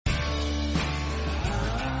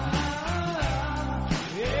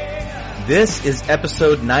This is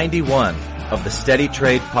episode 91 of the Steady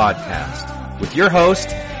Trade Podcast with your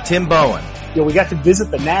host, Tim Bowen. We got to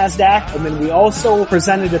visit the NASDAQ, and then we also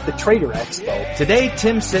presented at the Trader Expo. Today,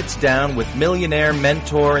 Tim sits down with millionaire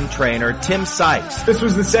mentor and trainer Tim Sykes. This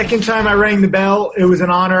was the second time I rang the bell. It was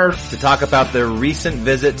an honor. To talk about their recent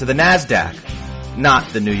visit to the NASDAQ, not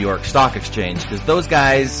the New York Stock Exchange, because those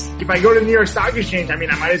guys... If I go to the New York Stock Exchange, I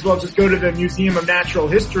might as well just go to the Museum of Natural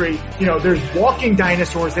History. There's walking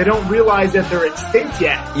dinosaurs. They don't realize that they're extinct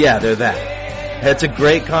yet. Yeah, they're that. It's a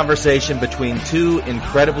great conversation between two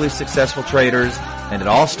incredibly successful traders, and it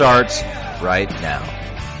all starts right now.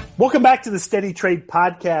 Welcome back to the Steady Trade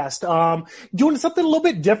Podcast. Doing something a little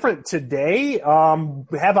bit different today.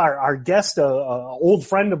 We have our guest, a old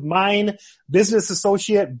friend of mine, business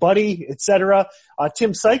associate, buddy, etc.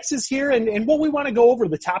 Tim Sykes is here, and what we want to go over,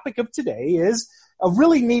 the topic of today is a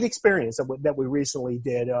really neat experience that we recently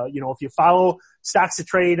did. If you follow Stocks to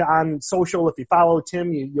Trade on social, if you follow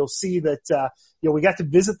Tim, you'll see that, we got to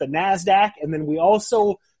visit the NASDAQ, and then we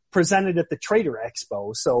also presented at the Trader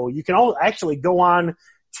Expo. So you can all actually go on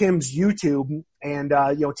Tim's YouTube, and,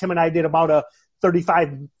 Tim and I did about a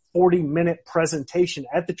 40 minute presentation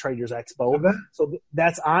at the Traders Expo. Okay. So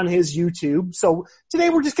that's on his YouTube. So today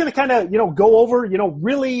we're just going to kind of, go over,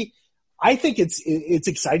 really, I think it's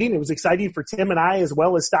exciting. It was exciting for Tim and I, as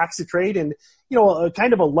well as Stocks to Trade, and, a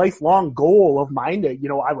kind of a lifelong goal of mine to,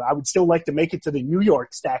 I would still like to make it to the New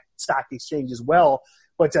York Stock Exchange as well.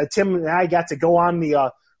 But Tim and I got to go on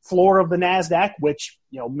the floor of the NASDAQ, which,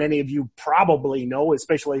 many of you probably know,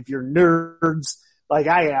 especially if you're nerds like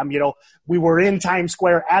I am. We were in Times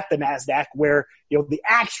Square at the NASDAQ, where, the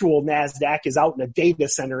actual NASDAQ is out in a data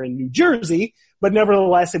center in New Jersey, but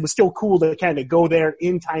nevertheless, it was still cool to kind of go there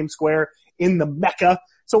in Times Square in the Mecca.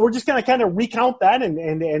 So we're just going to kind of recount that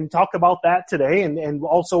and talk about that today, and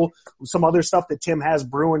also some other stuff that Tim has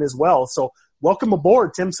brewing as well. So welcome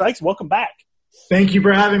aboard, Tim Sykes. Welcome back. Thank you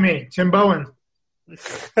for having me, Tim Bowen.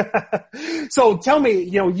 So tell me,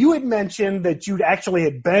 you had mentioned that you'd actually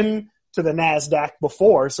had been to the NASDAQ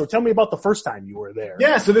before. So tell me about the first time you were there.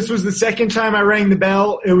 Yeah, so this was the second time I rang the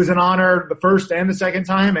bell. It was an honor the first and the second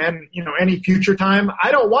time, and, any future time.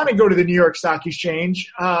 I don't want to go to the New York Stock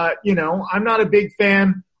Exchange. I'm not a big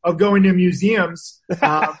fan of going to museums.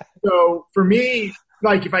 So for me,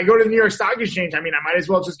 like, if I go to the New York Stock Exchange, I might as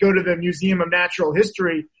well just go to the Museum of Natural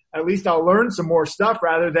History. At least I'll learn some more stuff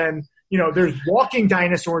rather than, there's walking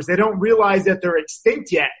dinosaurs. They don't realize that they're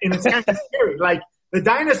extinct yet. And it's kind of scary. Like, the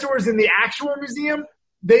dinosaurs in the actual museum,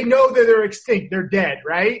 they know that they're extinct. They're dead,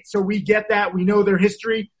 right? So we get that. We know their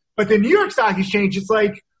history. But the New York Stock Exchange, it's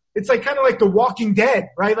like kind of like The Walking Dead,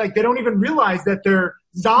 right? Like, they don't even realize that they're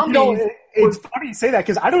zombies. It's funny you say that,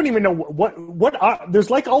 because I don't even know what are, there's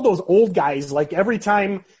like all those old guys, like every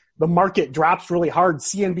time the market drops really hard,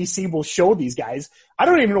 CNBC will show these guys. I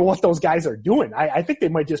don't even know what those guys are doing. I think they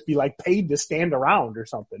might just be like paid to stand around or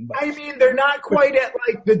something. But they're not quite at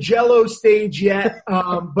like the Jell-O stage yet,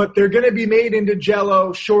 but they're going to be made into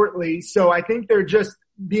Jell-O shortly. So I think they're just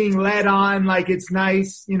being led on like it's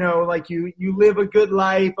nice, like you live a good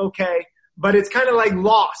life, okay. But it's kind of like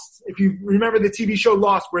Lost. If you remember the TV show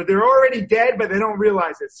Lost, where they're already dead, but they don't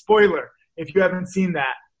realize it. Spoiler, if you haven't seen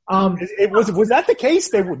that. Was that the case?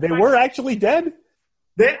 They were actually dead?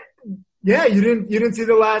 Yeah, you didn't see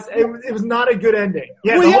the last. It was not a good ending.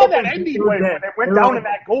 Yeah, that ending where they went down in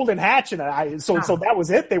that golden hatch, and so that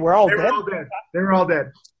was it. They were all dead. They were all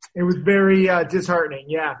dead. It was very disheartening.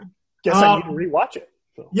 Yeah. Guess I need to rewatch it.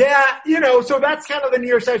 So. Yeah, so that's kind of the New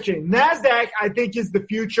York Stock Exchange. NASDAQ, I think, is the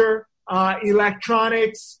future.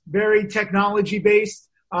 Electronics, very technology based.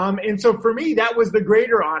 And so for me, that was the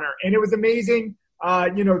greater honor, and it was amazing.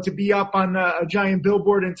 To be up on a giant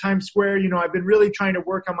billboard in Times Square. I've been really trying to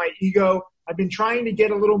work on my ego. I've been trying to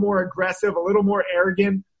get a little more aggressive, a little more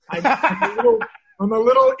arrogant. I'm a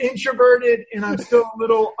little introverted, and I'm still a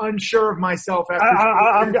little unsure of myself.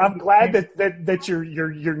 I'm glad that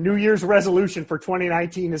your New Year's resolution for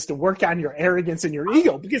 2019 is to work on your arrogance and your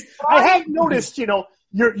ego, because I have noticed,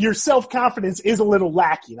 your self-confidence is a little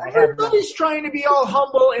lacking. Everybody's trying to be all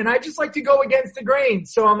humble, and I just like to go against the grain.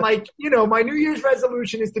 So I'm like, my New Year's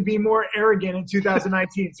resolution is to be more arrogant in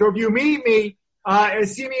 2019. So if you meet me and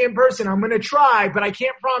see me in person, I'm going to try, but I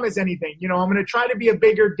can't promise anything. I'm going to try to be a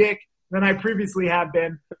bigger dick than I previously have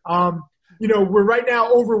been. We're right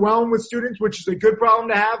now overwhelmed with students, which is a good problem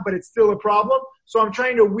to have, but it's still a problem. So I'm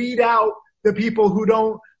trying to weed out the people who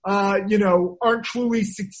don't, aren't truly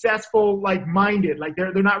successful, like minded, like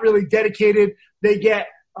they're not really dedicated. They get,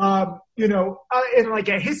 in like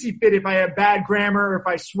a hissy fit if I have bad grammar or if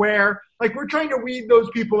I swear. Like, we're trying to weed those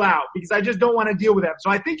people out because I just don't want to deal with them. So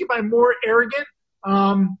I think if I'm more arrogant,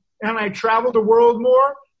 and I travel the world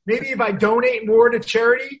more, maybe if I donate more to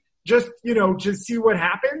charity, just see what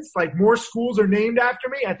happens. Like more schools are named after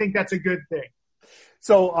me. I think that's a good thing.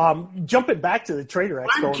 So jumping back to the Trader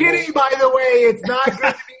Expo. I'm kidding, by the way. It's not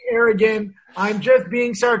good to be arrogant. I'm just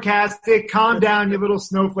being sarcastic. Calm down, you little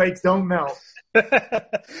snowflakes. Don't melt.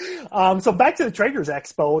 So back to the Traders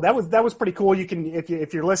Expo. That was pretty cool. You can,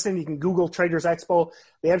 if you're listening, you can Google Traders Expo.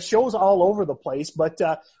 They have shows all over the place. But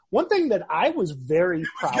one thing that I was very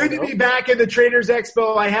proud of. It's good to be back at the Traders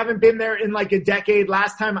Expo. I haven't been there in like a decade.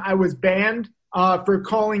 Last time I was banned for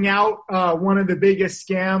calling out one of the biggest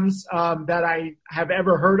scams that I have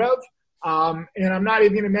ever heard of. And I'm not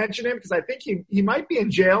even going to mention him because I think he might be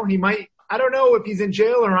in jail. I don't know if he's in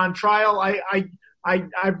jail or on trial.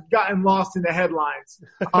 I've gotten lost in the headlines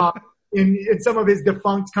in some of his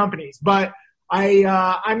defunct companies, but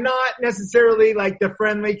I'm not necessarily like the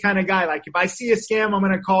friendly kind of guy. Like if I see a scam, I'm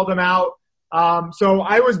going to call them out. So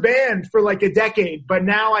I was banned for like a decade, but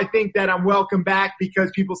now I think that I'm welcome back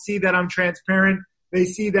because people see that I'm transparent. They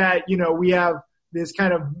see that, we have this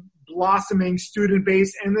kind of blossoming student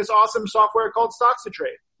base and this awesome software called Stocks to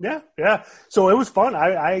Trade. Yeah. So it was fun.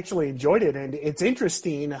 I actually enjoyed it. And it's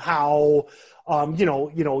interesting how,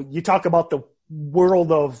 you talk about the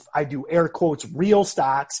world of, I do air quotes, real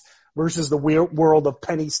stocks versus the world of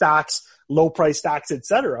penny stocks, low price stocks, et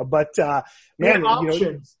cetera. But, man,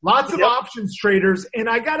 options, lots of options traders. And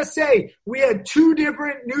I got to say, we had 2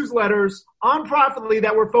 different newsletters on Profitly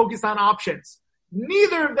that were focused on options.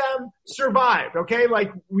 Neither of them survived. Okay.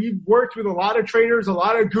 Like we've worked with a lot of traders, a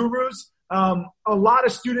lot of gurus. A lot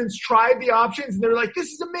of students tried the options and they're like,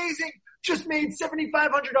 this is amazing. Just made $7,500.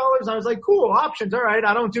 I was like, cool, options. All right.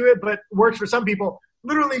 I don't do it, but works for some people.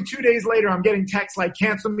 Literally 2 days later, I'm getting texts like,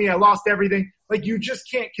 cancel me. I lost everything. Like you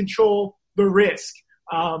just can't control the risk.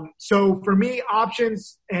 So for me,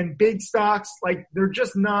 options and big stocks, like they're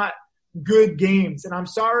just not good games. And I'm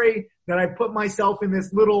sorry that I put myself in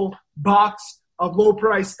this little box of low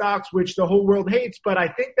price stocks, which the whole world hates, but I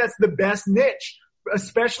think that's the best niche,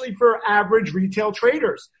 especially for average retail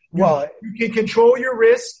traders. Well, you can control your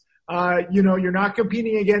risk. You're not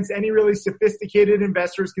competing against any really sophisticated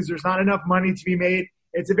investors because there's not enough money to be made.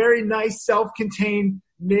 It's a very nice self-contained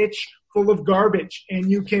niche full of garbage, and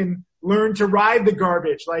you can learn to ride the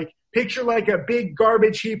garbage. Like picture like a big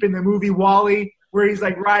garbage heap in the movie WALL-E where he's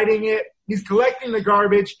like riding it. He's collecting the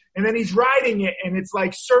garbage and then he's riding it, and it's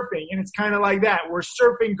like surfing, and it's kind of like that. We're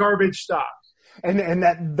surfing garbage stocks. And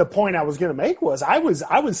that the point I was going to make was I was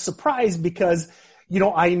surprised because,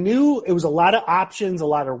 I knew it was a lot of options, a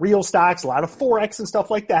lot of real stocks, a lot of Forex and stuff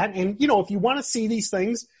like that. And, if you want to see these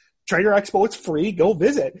things, Trader Expo, it's free, go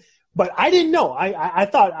visit. But I didn't know. I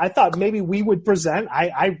thought maybe we would present.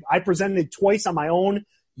 I presented twice on my own.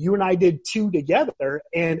 You and I did 2 together,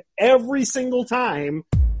 and every single time.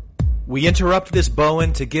 We interrupt this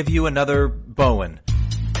Bowen to give you another Bowen.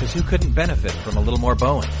 Because who couldn't benefit from a little more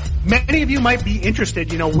Bowen? Many of you might be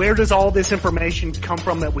interested, where does all this information come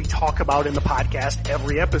from that we talk about in the podcast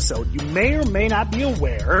every episode? You may or may not be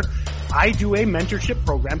aware, I do a mentorship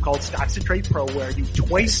program called Stocks to Trade Pro where I do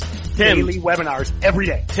twice daily webinars every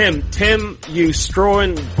day. Tim, you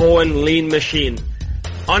strong Bowen lean machine.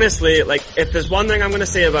 Honestly, like, if there's one thing I'm going to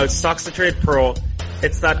say about Stocks to Trade Pro,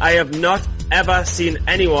 it's that I have not ever seen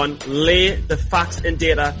anyone lay the facts and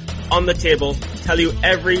data on the table, tell you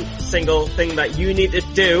every single thing that you need to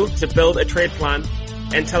do to build a trade plan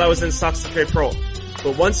until I was in Stocks to Trade Pro.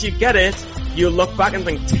 But once you get it, you look back and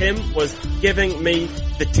think, Tim was giving me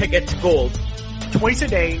the ticket to gold. Twice a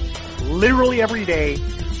day, literally every day,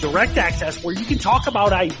 direct access where you can talk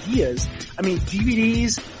about ideas. I mean,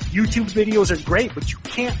 DVDs, YouTube videos are great, but you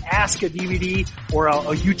can't ask a DVD or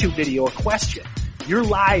a YouTube video a question. You're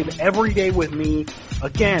live every day with me.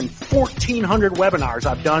 Again, 1,400 webinars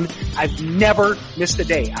I've done. I've never missed a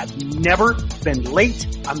day. I've never been late.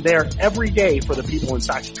 I'm there every day for the people in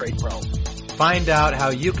Stocks to Trade Pro. Find out how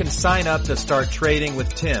you can sign up to start trading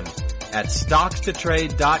with Tim at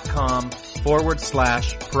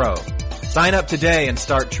stockstotrade.com/pro. Sign up today and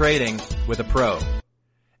start trading with a pro.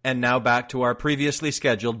 And now back to our previously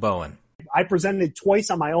scheduled Bowen. I presented twice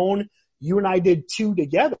on my own. You and I did 2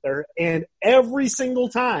 together, and every single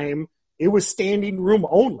time it was standing room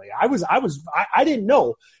only. I didn't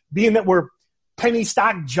know, being that we're penny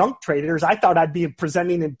stock junk traders, I thought I'd be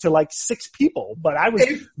presenting it to like 6 people, but I was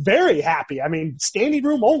very happy. I mean, standing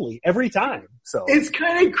room only every time. So it's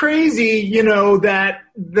kind of crazy, that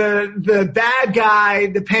the bad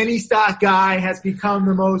guy, the penny stock guy has become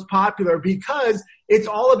the most popular because it's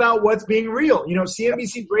all about what's being real.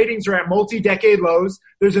 CNBC's ratings are at multi-decade lows.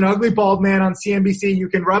 There's an ugly bald man on CNBC. You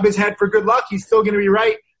can rub his head for good luck. He's still going to be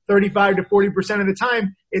right. 35 to 40% of the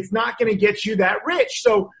time, it's not going to get you that rich.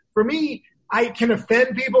 So for me, I can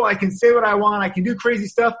offend people. I can say what I want. I can do crazy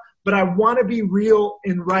stuff, but I want to be real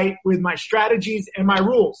and right with my strategies and my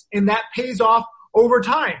rules. And that pays off over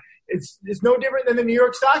time. It's no different than the New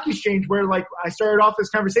York Stock Exchange, where like I started off this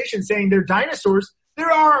conversation saying they're dinosaurs. There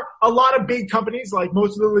are a lot of big companies, like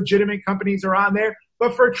most of the legitimate companies are on there,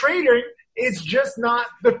 but for trading, it's just not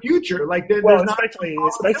the future. Like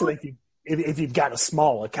especially if you've got a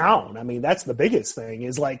small account. I mean, that's the biggest thing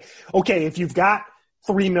is like, okay, if you've got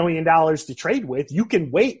 $3 million to trade with, you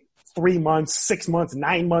can wait 3 months, 6 months,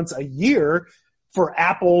 9 months, a year for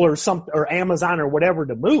Apple or Amazon or whatever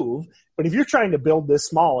to move. But if you're trying to build this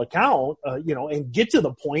small account, and get to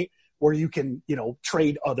the point where you can,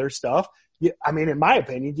 trade other stuff, I mean, in my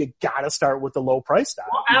opinion, you got to start with the low price stock.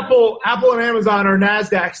 Well, Apple and Amazon are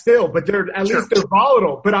NASDAQ still, but least they're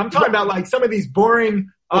volatile. But I'm talking about like some of these boring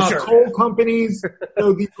coal companies,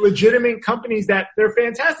 these legitimate companies that they're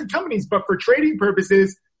fantastic companies, but for trading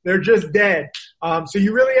purposes, they're just dead. So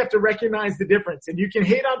you really have to recognize the difference. And you can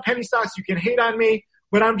hate on penny stocks, you can hate on me,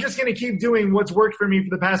 but I'm just going to keep doing what's worked for me for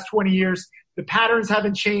the past 20 years. The patterns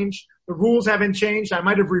haven't changed. The rules haven't changed. I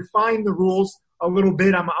might have refined the rules a little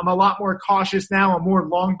bit. I'm a lot more cautious now. I'm more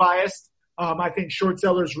long biased. I think short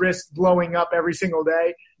sellers risk blowing up every single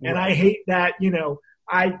day. And I hate that,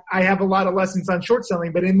 I have a lot of lessons on short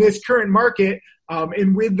selling, but in this current market,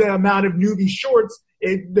 and with the amount of newbie shorts,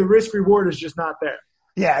 the risk reward is just not there.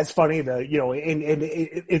 Yeah, it's funny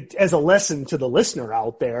it as a lesson to the listener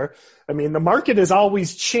out there. I mean, the market is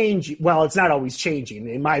always changing. Well, it's not always changing.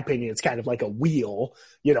 In my opinion, it's kind of like a wheel.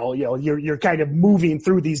 You're kind of moving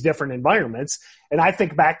through these different environments. And I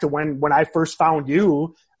think back to when I first found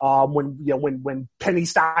you, when penny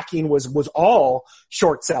stocking was all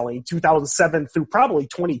short selling, 2007 through probably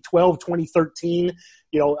 2012, 2013.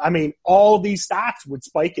 I mean, all these stocks would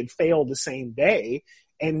spike and fail the same day.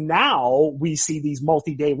 And now we see these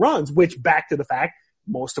multi-day runs, which back to the fact,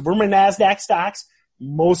 most of them are NASDAQ stocks.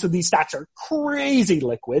 Most of these stocks are crazy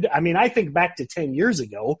liquid. I mean, I think back to 10 years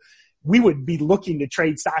ago, we would be looking to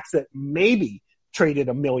trade stocks that maybe traded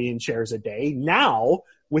 1 million shares a day. Now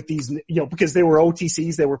with these, because they were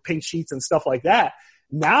OTCs, they were pink sheets and stuff like that.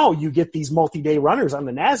 Now you get these multi-day runners on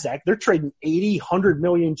the NASDAQ. They're trading 80, 100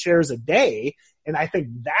 million shares a day. And I think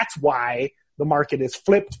that's why the market is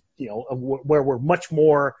flipped, where we're much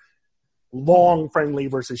more long friendly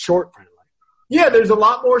versus short friendly. Yeah, there's a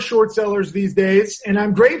lot more short sellers these days, and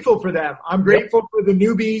I'm grateful for them. I'm grateful for the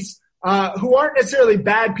newbies who aren't necessarily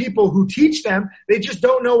bad people who teach them. They just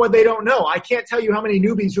don't know what they don't know. I can't tell you how many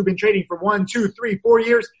newbies who've been trading for 1, 2, 3, 4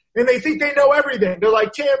 years, and they think they know everything. They're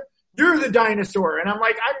like, Tim, you're the dinosaur. And I'm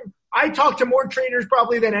like, I talk to more traders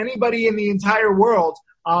probably than anybody in the entire world.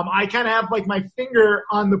 I kind of have like my finger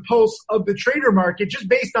on the pulse of the trader market just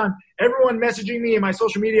based on everyone messaging me in my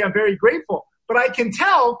social media. I'm very grateful, but I can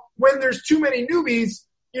tell when there's too many newbies,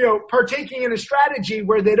 partaking in a strategy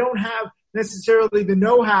where they don't have necessarily the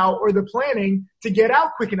know-how or the planning to get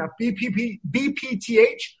out quick enough.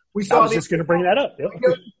 BPTH, we saw. I was just going to bring that up. Yep.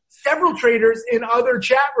 Several traders in other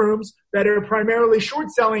chat rooms that are primarily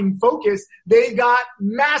short selling focused, they got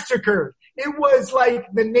massacred. It was like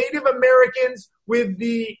the Native Americans with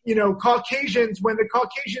the, Caucasians. When the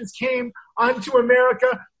Caucasians came onto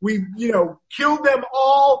America, we, killed them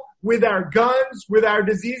all with our guns, with our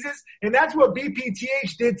diseases. And that's what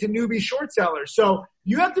BPTH did to newbie short sellers. So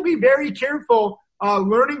you have to be very careful,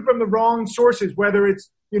 learning from the wrong sources, whether it's,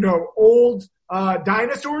 old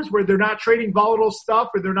dinosaurs where they're not trading volatile stuff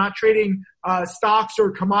or they're not trading stocks or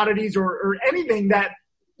commodities or anything that,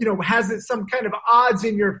 has some kind of odds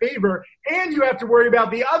in your favor. And you have to worry about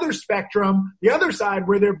the other spectrum, the other side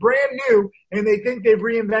where they're brand new and they think they've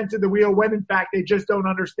reinvented the wheel when in fact they just don't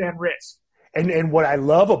understand risk. And what I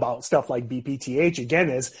love about stuff like BPTH again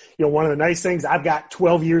is, one of the nice things, I've got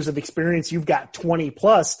 12 years of experience. You've got 20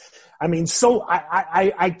 plus. I mean, so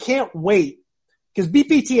I can't wait because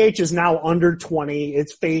BPTH is now under 20.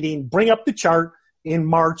 It's fading. Bring up the chart in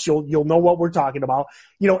March. You'll know what we're talking about.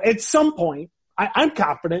 At some point, I'm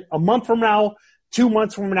confident a month from now, 2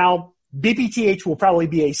 months from now, BPTH will probably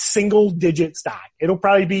be a single digit stock. It'll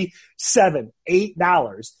probably be $7,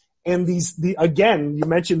 $8. And again, you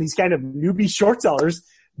mentioned these kind of newbie short sellers.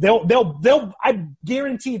 I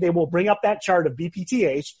guarantee they will bring up that chart of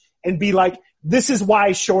BPTH and be like, this is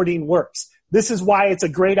why shorting works. This is why it's a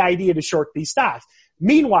great idea to short these stocks.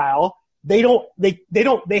 Meanwhile, they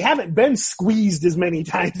haven't been squeezed as many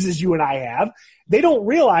times as you and I have. They don't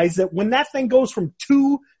realize that when that thing goes from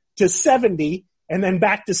 2 to 70 and then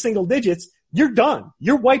back to single digits, you're done.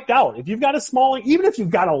 You're wiped out. If you've got even if you've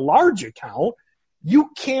got a large account,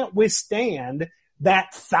 you can't withstand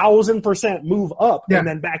that 1,000% move up and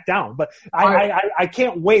then back down. But I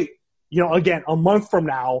can't wait, again, a month from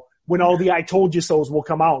now when all the I told you so's will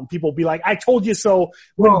come out and people will be like, I told you so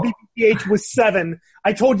when BPH was 7,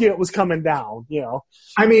 I told you it was coming down,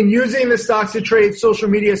 I mean, using the Stocks to Trade social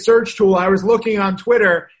media search tool, I was looking on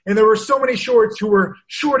Twitter and there were so many shorts who were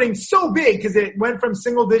shorting so big because it went from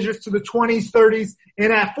single digits to the 20s, 30s,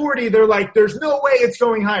 and at 40, they're like, there's no way it's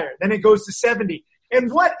going higher. Then it goes to 70. And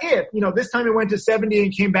what if, this time it went to 70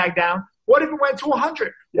 and came back down? What if it went to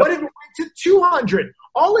 100? Yep. What if it went to 200?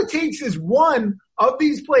 All it takes is one of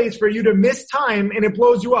these plays for you to miss time and it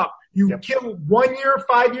blows you up. You kill 1 year,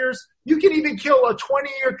 5 years. You can even kill a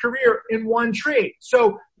 20-year career in one trade.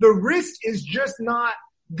 So the risk is just not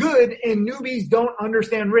good, and newbies don't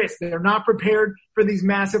understand risk. They're not prepared for these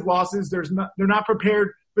massive losses. They're not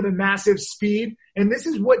prepared for the massive speed. And this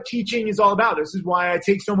is what teaching is all about. This is why I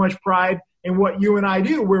take so much pride in what you and I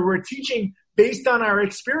do, where we're teaching based on our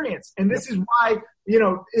experience. And this is why,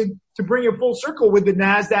 to bring it full circle with the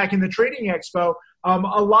NASDAQ and the Trading Expo, a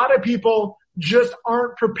lot of people just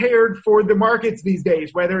aren't prepared for the markets these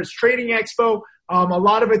days, whether it's Trading Expo, a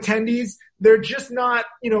lot of attendees, they're just not,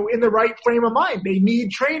 in the right frame of mind. They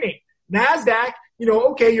need training. NASDAQ,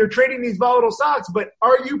 okay, you're trading these volatile stocks, but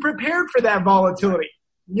are you prepared for that volatility?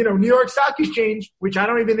 New York Stock Exchange, which I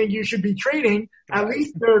don't even think you should be trading, at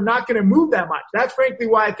least they're not going to move that much. That's frankly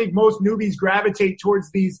why I think most newbies gravitate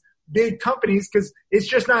towards these big companies, because it's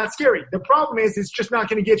just not scary. The problem is it's just not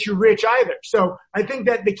going to get you rich either. So I think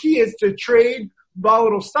that the key is to trade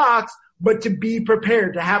volatile stocks, but to be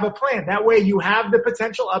prepared, to have a plan. That way you have the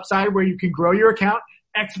potential upside where you can grow your account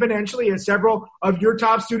exponentially, as several of your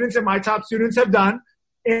top students and my top students have done,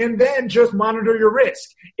 and then just monitor your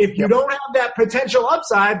risk. If you don't have that potential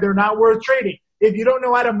upside, they're not worth trading. If you don't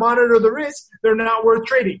know how to monitor the risk, they're not worth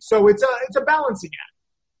trading. So it's a balancing act.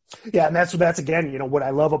 Yeah, and that's again, what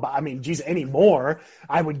I love about, anymore,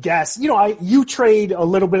 I would guess, you trade a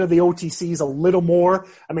little bit of the OTCs a little more.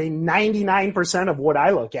 99% of what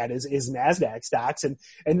I look at is NASDAQ stocks. And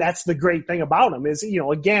that's the great thing about them is,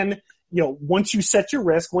 again, once you set your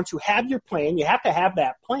risk, once you have your plan, you have to have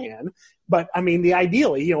that plan. But the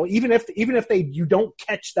ideally, even if you don't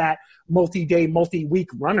catch that multi-day, multi-week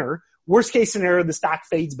runner, worst case scenario, the stock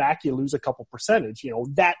fades back, you lose a couple percentage.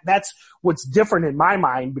 That's what's different in my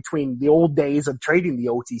mind between the old days of trading the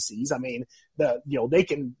OTCs. They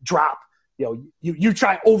can drop, you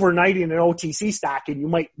try overnighting an OTC stock and you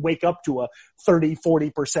might wake up to a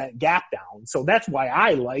 30-40% gap down. So that's why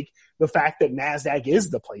I like the fact that NASDAQ is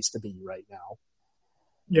the place to be right now.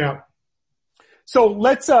 Yeah. So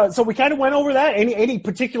let's, so we kind of went over that. Any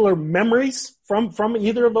particular memories from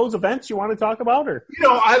either of those events you want to talk about, or?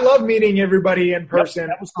 I love meeting everybody in person. Yep,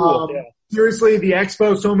 that was cool. Seriously, the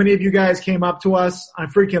expo, so many of you guys came up to us. I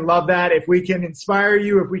freaking love that. If we can inspire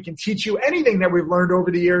you, if we can teach you anything that we've learned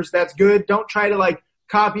over the years, that's good. Don't try to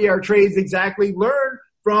copy our trades exactly. Learn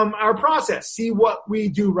from our process. See what we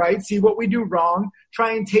do right. See what we do wrong.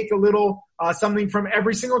 Try and take a little something from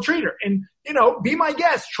every single trader. And, be my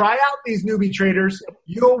guest. Try out these newbie traders.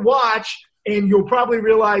 You'll watch and you'll probably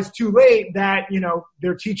realize too late that,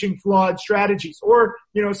 they're teaching flawed strategies, or,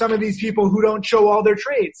 some of these people who don't show all their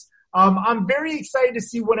trades. I'm very excited to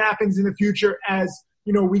see what happens in the future as,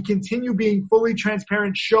 we continue being fully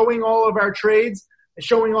transparent, showing all of our trades,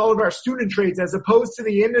 showing all of our student trades, as opposed to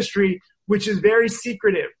the industry, which is very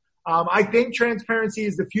secretive. I think transparency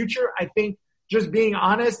is the future. I think just being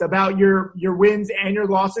honest about your wins and your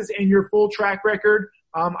losses and your full track record,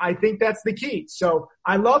 I think that's the key. So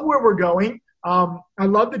I love where we're going. I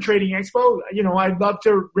love the Trading Expo. I'd love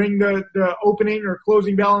to ring the opening or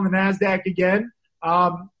closing bell on the NASDAQ again.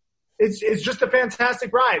 It's just a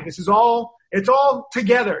fantastic ride. It's all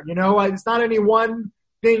together. It's not any one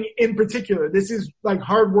thing in particular. This is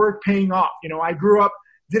hard work paying off. I grew up,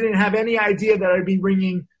 didn't have any idea that I'd be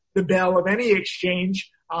ringing the bell of any exchange.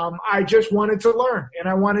 I just wanted to learn and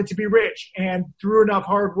I wanted to be rich, and through enough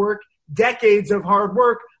hard work, decades of hard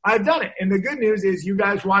work, I've done it. And the good news is, you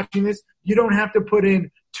guys watching this, you don't have to put in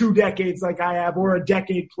 2 decades like I have, or a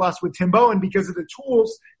decade plus with Tim Bowen, because of the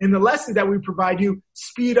tools and the lessons that we provide you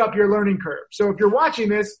speed up your learning curve. So if you're watching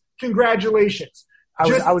this, congratulations.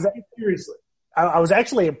 Seriously. I was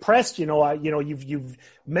actually impressed. You've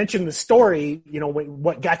mentioned the story,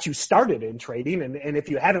 what got you started in trading. And if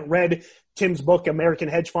you haven't read Tim's book, American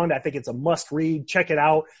Hedge Fund, I think it's a must read. Check it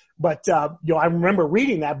out. But, I remember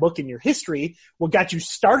reading that book, in your history, what got you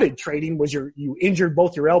started trading was you injured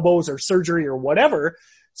both your elbows or surgery or whatever.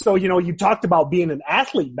 So, you talked about being an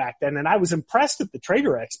athlete back then, and I was impressed at the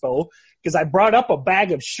Trader Expo because I brought up a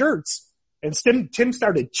bag of shirts And Tim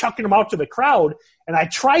started chucking them out to the crowd, and I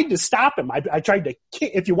tried to stop him. I tried to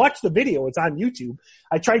kick. If you watch the video, it's on YouTube.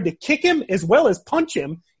 I tried to kick him as well as punch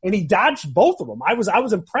him, and he dodged both of them. I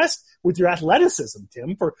was impressed with your athleticism,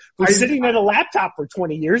 Tim, for sitting at a laptop for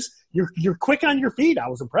 20 years. You're quick on your feet. I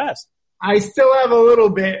was impressed. I still have a little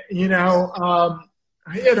bit, it's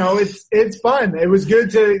fun. It was good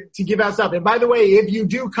to give out stuff. And by the way, if you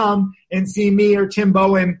do come and see me or Tim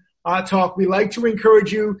Bowen talk, we like to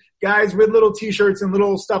encourage you guys with little t-shirts and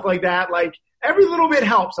little stuff like that. Like, every little bit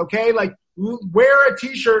helps, okay? Like, wear a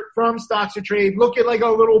t-shirt from Stocks to Trade. Look at like a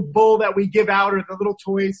little bull that we give out or the little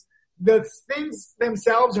toys. The things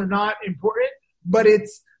themselves are not important, but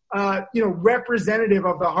it's representative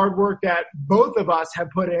of the hard work that both of us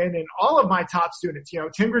have put in, and all of my top students.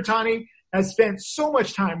 Tim Grittani has spent so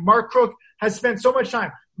much time. Mark Crook has spent so much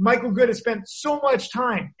time. Michael Good has spent so much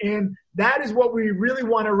time. And that is what we really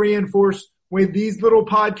want to reinforce with these little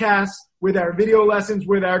podcasts, with our video lessons,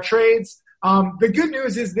 with our trades. The good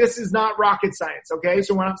news is this is not rocket science, okay?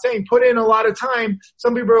 So when I'm saying put in a lot of time,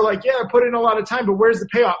 some people are like, yeah, put in a lot of time, but where's the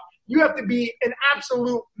payoff? You have to be an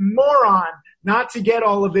absolute moron not to get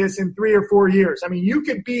all of this in 3 or 4 years. I mean, you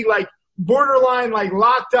could be like borderline, like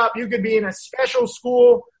locked up. You could be in a special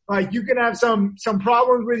school. Like, you can have some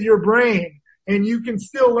problems with your brain, and you can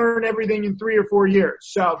still learn everything in 3 or 4 years.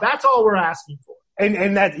 So that's all we're asking for.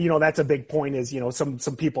 And that, that's a big point is, some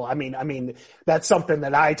people, I mean, that's something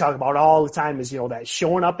that I talk about all the time is, that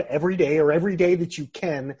showing up every day or every day that you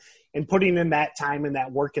can and putting in that time and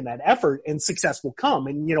that work and that effort, and success will come.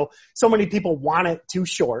 And, so many people want it too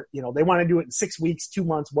short. They want to do it in 6 weeks, 2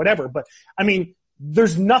 months, whatever. But I mean,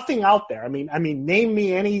 there's nothing out there. I mean, name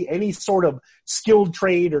me any sort of skilled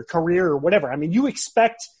trade or career or whatever. I mean, you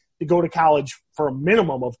expect to go to college for a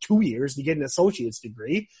minimum of 2 years to get an associate's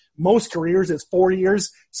degree. Most careers it's 4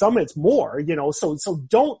 years. Some it's more, so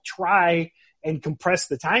don't try and compress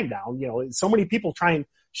the time down. So many people try and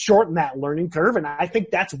shorten that learning curve. And I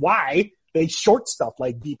think that's why they short stuff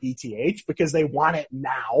like DPTH, because they want it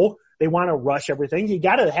now. They want to rush everything. You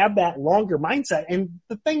got to have that longer mindset. And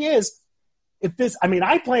the thing is,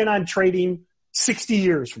 I plan on trading 60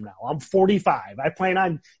 years from now. I'm 45. I plan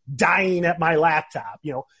on dying at my laptop.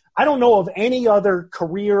 I don't know of any other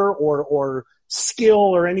career or skill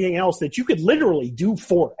or anything else that you could literally do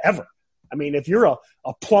forever. I mean, if you're a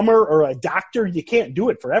plumber or a doctor, you can't do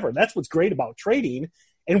it forever. That's what's great about trading.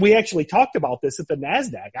 And we actually talked about this at the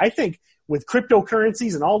NASDAQ. I think with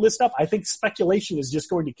cryptocurrencies and all this stuff, I think speculation is just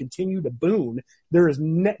going to continue to boom. There's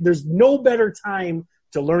no better time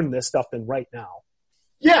to learn this stuff than right now.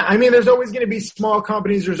 Yeah, I mean, there's always going to be small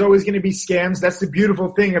companies. There's always going to be scams. That's the beautiful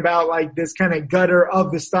thing about like this kind of gutter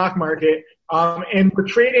of the stock market. And we're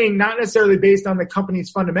trading not necessarily based on the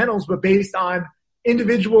company's fundamentals, but based on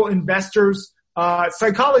individual investors'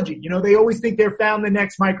 psychology. They always think they're found the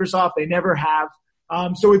next Microsoft. They never have.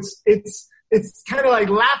 So it's kind of like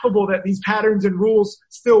laughable that these patterns and rules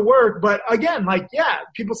still work. But again,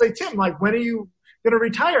 people say, Tim, when are you going to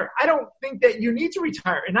retire? I don't think that you need to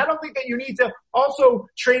retire. And I don't think that you need to also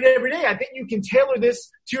trade every day. I think you can tailor this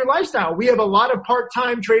to your lifestyle. We have a lot of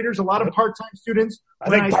part-time traders, a lot of part-time students.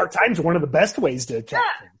 I think part-time is one of the best ways to trade.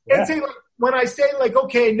 Yeah. And say, when I say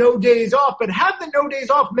okay, no days off, but have the no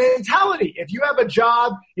days off mentality. If you have a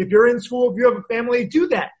job, if you're in school, if you have a family, do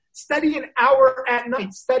that. Study an hour at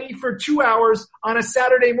night. Study for 2 hours on a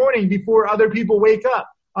Saturday morning before other people wake up.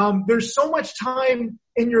 There's so much time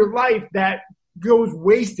in your life that goes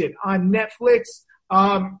wasted on Netflix,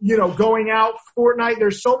 going out, Fortnite.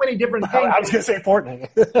 There's so many different things. I was going to say Fortnite.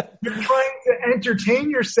 You're trying to entertain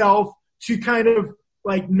yourself to kind of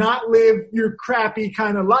not live your crappy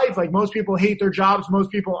kind of life. Like, most people hate their jobs. Most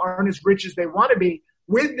people aren't as rich as they want to be.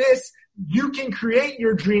 With this, you can create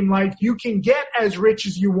your dream life. You can get as rich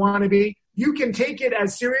as you want to be. You can take it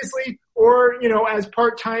as seriously or, as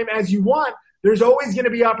part-time as you want. There's always going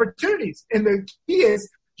to be opportunities. And the key is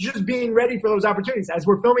just being ready for those opportunities. As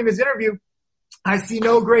we're filming this interview, I see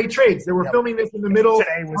no great trades. They were filming this in the middle of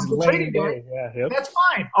the trading day. Yeah, yep. That's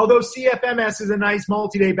fine. Although CFMS is a nice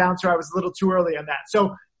multi-day bouncer, I was a little too early on that.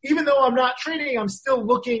 So even though I'm not trading, I'm still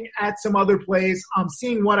looking at some other plays. I'm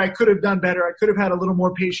seeing what I could have done better. I could have had a little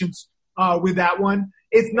more patience with that one.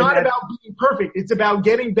 It's not about being perfect. It's about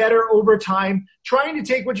getting better over time, trying to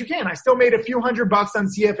take what you can. I still made a few $100 on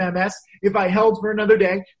CFMS. If I held for another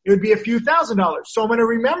day, it would be a few $1,000s. So I'm going to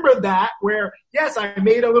remember that where, yes, I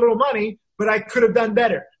made a little money, but I could have done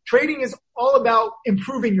better. Trading is all about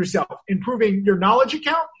improving yourself, improving your knowledge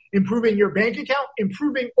account, improving your bank account,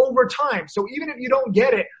 improving over time. So even if you don't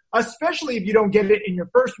get it, especially if you don't get it in your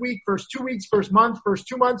first week, first 2 weeks, first month, first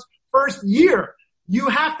 2 months, first year, you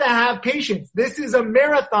have to have patience. This is a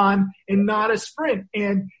marathon and not a sprint.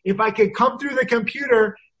 And if I could come through the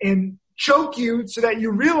computer and choke you so that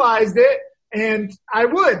you realized it, and I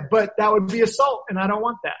would, but that would be assault, and I don't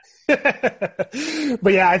want that.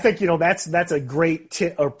 But yeah, I think, that's a great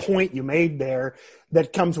point you made there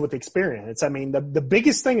that comes with experience. I mean, the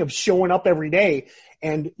biggest thing of showing up every day,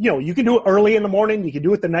 and, you can do it early in the morning, you can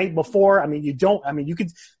do it the night before. I mean, you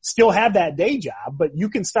could still have that day job, but you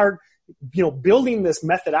can start, building this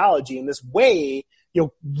methodology in this way,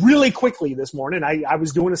 really quickly this morning. I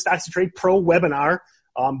was doing a Stocks to Trade Pro webinar,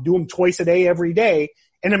 do them twice a day, every day.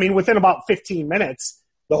 And I mean, within about 15 minutes,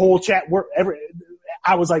 the whole chat,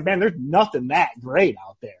 I was like, man, there's nothing that great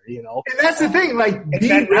out there, And that's the thing, like, be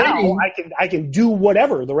ready. Now I can do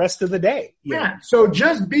whatever the rest of the day. Yeah. So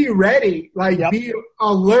just be ready, be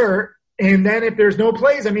alert. And then if there's no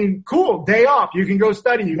plays, I mean, cool, day off. You can go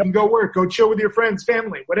study. You can go work, go chill with your friends,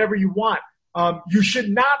 family, whatever you want. You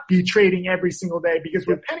should not be trading every single day because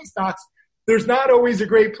with penny stocks, there's not always a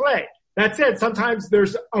great play. That said, sometimes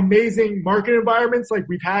there's amazing market environments like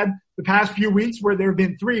we've had the past few weeks where there have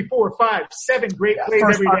been 3, 4, 5, 7 great plays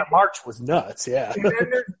first every part day. of March was nuts, yeah. And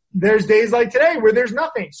then there's days like today where there's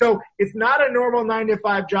nothing. So it's not a normal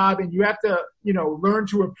 9-to-5 job, and you have to, learn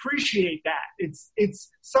to appreciate that. It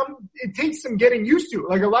takes some getting used to.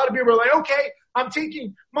 Like a lot of people are like, okay, I'm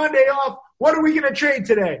taking Monday off. What are we going to trade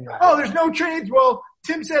today? Right. Oh, there's no trades. Well,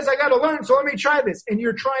 Tim says I got to learn, so let me try this. And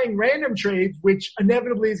you're trying random trades, which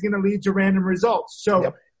inevitably is going to lead to random results.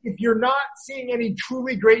 So if you're not seeing any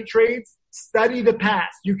truly great trades, study the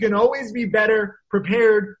past. You can always be better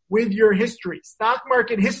prepared with your history. Stock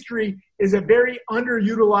market history is a very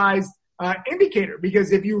underutilized indicator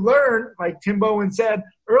because if you learn, like Tim Bowen said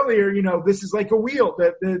earlier, this is like a wheel.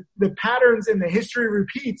 The patterns in the history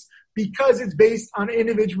repeats because it's based on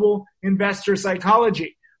individual investor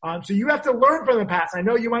psychology. So you have to learn from the past. I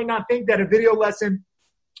know you might not think that a video lesson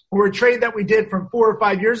or a trade that we did from 4 or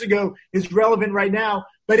 5 years ago is relevant right now,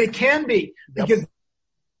 but it can be because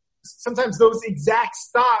sometimes those exact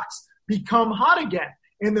stocks become hot again.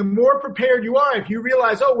 And the more prepared you are, if you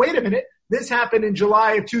realize, oh, wait a minute, this happened in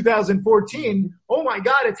July of 2014. Oh my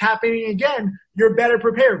God, it's happening again. You're better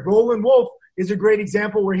prepared. Roland Wolf is a great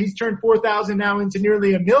example where he's turned 4,000 now into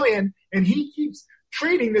nearly 1 million, and he keeps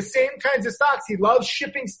trading the same kinds of stocks. He loves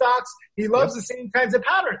shipping stocks. He loves the same kinds of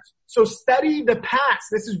patterns. So study the past.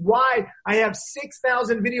 This is why I have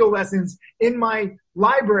 6,000 video lessons in my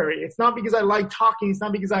library. It's not because I like talking. It's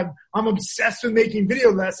not because I'm obsessed with making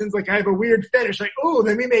video lessons. Like I have a weird fetish. Like, oh,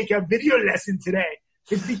 let me make a video lesson today.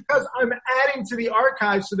 It's because I'm adding to the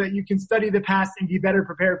archive so that you can study the past and be better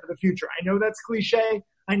prepared for the future. I know that's cliche.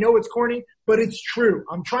 I know it's corny, but it's true.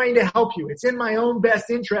 I'm trying to help you. It's in my own best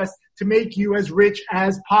interest to make you as rich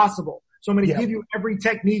as possible. So I'm going to give you every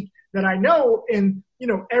technique that I know and,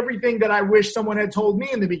 everything that I wish someone had told me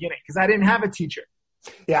in the beginning because I didn't have a teacher.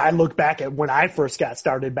 Yeah, I look back at when I first got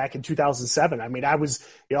started back in 2007. I mean, I was,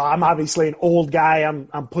 I'm obviously an old guy.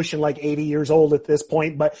 I'm pushing like 80 years old at this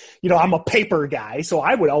point, but I'm a paper guy. So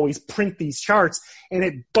I would always print these charts and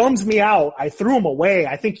it bums me out. I threw them away.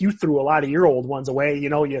 I think you threw a lot of your old ones away.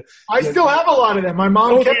 I still have a lot of them. My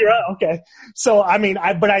mom kept okay. So, I mean,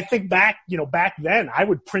 but I think back, back then I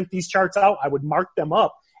would print these charts out. I would mark them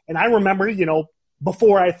up. And I remember,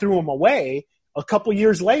 before I threw them away, a couple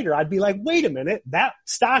years later, I'd be like, wait a minute, that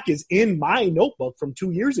stock is in my notebook from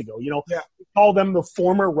 2 years ago. We call them the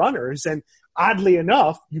former runners. And oddly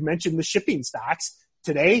enough, you mentioned the shipping stocks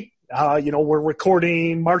today. We're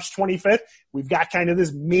recording March 25th. We've got kind of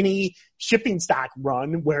this mini shipping stock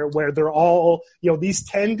run where they're all, these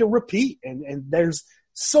tend to repeat and there's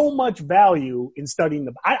so much value in studying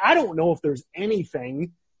them. I don't know if there's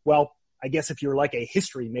anything, I guess if you're like a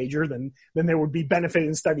history major, then there would be benefit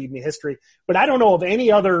in studying the history. But I don't know of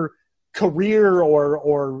any other career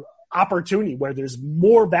or opportunity where there's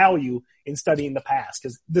more value in studying the past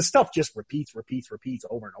because the stuff just repeats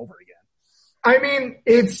over and over again. I mean,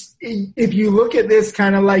 if you look at this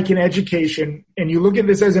kind of like in education and you look at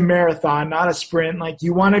this as a marathon, not a sprint, like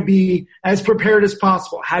you want to be as prepared as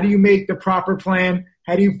possible. How do you make the proper plan?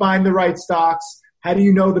 How do you find the right stocks? How do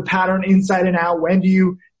you know the pattern inside and out? When do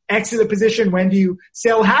you exit the position? When do you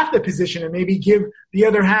sell half the position and maybe give the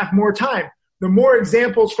other half more time? The more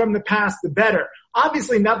examples from the past, the better.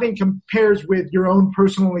 Obviously, nothing compares with your own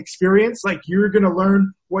personal experience. Like you're going to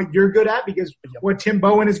learn what you're good at because what Tim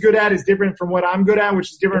Bowen is good at is different from what I'm good at,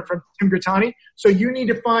 which is different from Tim Grittani. So you need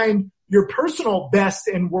to find your personal best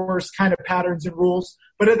and worst kind of patterns and rules.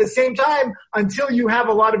 But at the same time, until you have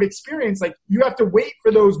a lot of experience, like you have to wait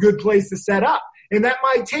for those good plays to set up. And that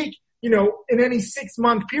might take, in any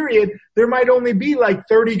 6-month period, there might only be like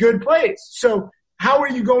 30 good plays. So how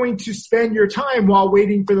are you going to spend your time while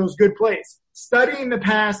waiting for those good plays? Studying the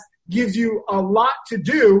past gives you a lot to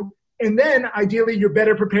do, and then ideally you're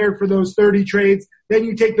better prepared for those 30 trades. Then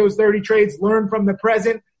you take those 30 trades, learn from the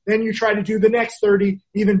present, then you try to do the next 30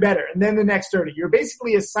 even better, and then the next 30. You're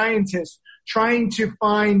basically a scientist trying to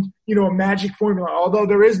find, a magic formula. Although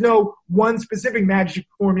there is no one specific magic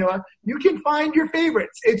formula, you can find your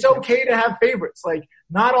favorites. It's okay to have favorites. Like,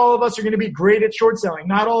 not all of us are going to be great at short selling.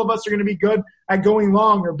 Not all of us are going to be good at going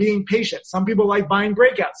long or being patient. Some people like buying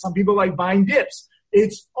breakouts. Some people like buying dips.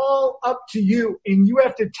 It's all up to you, and you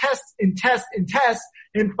have to test and test and test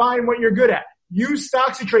and find what you're good at. Use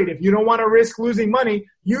Stocks to Trade. If you don't want to risk losing money,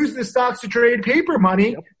 use the Stocks to Trade paper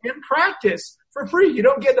money and practice for free. You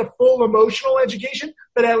don't get the full emotional education,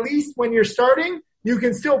 but at least when you're starting, you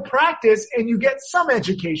can still practice and you get some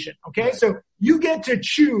education. Okay. So you get to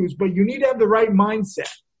choose, but you need to have the right mindset.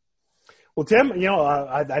 Well, Tim,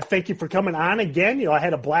 I thank you for coming on again. I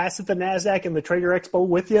had a blast at the NASDAQ and the Trader Expo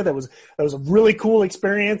with you. That was a really cool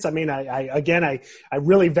experience. I mean, I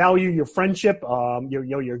really value your friendship.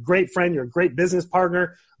 You're a great friend. You're a great business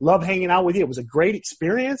partner. Love hanging out with you. It was a great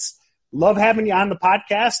experience. Love having you on the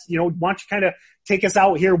podcast. Why don't you kind of take us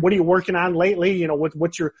out here? What are you working on lately?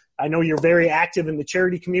 What's your, I know you're very active in the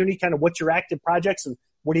charity community, kind of what's your active projects and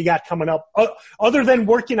what do you got coming up other than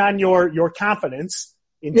working on your confidence?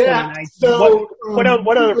 In 2019. So what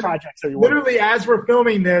other projects are you working on? Literally, as we're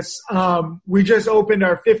filming this, we just opened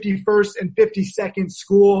our 51st and 52nd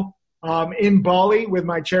school in Bali with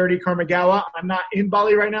my charity Karmagawa. I'm not in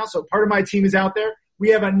Bali right now, so part of my team is out there. We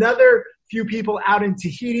have another few people out in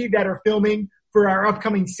Tahiti that are filming for our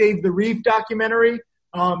upcoming Save the Reef documentary.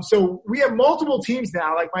 So we have multiple teams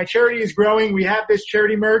now. Like, my charity is growing. We have this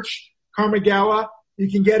charity merch, Karmagawa.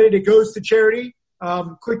 You can get it. It goes to charity.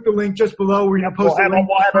 Click the link just below. We're going to post We'll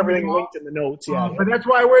have everything linked in the notes. Yeah. But that's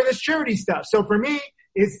why I wear this charity stuff. So for me,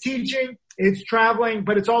 it's teaching, it's traveling,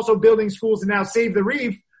 but it's also building schools and now Save the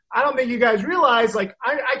Reef. I don't think you guys realize, like,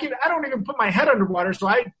 I don't even put my head underwater, so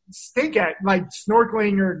I stink at, like,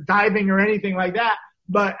 snorkeling or diving or anything like that.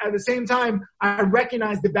 But at the same time, I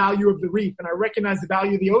recognize the value of the reef and I recognize the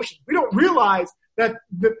value of the ocean. We don't realize that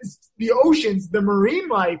the oceans, the marine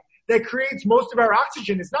life that creates most of our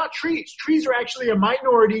oxygen is not trees. Trees are actually a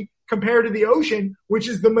minority compared to the ocean, which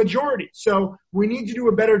is the majority. So we need to do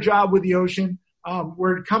a better job with the ocean.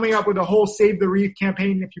 We're coming up with a whole Save the Reef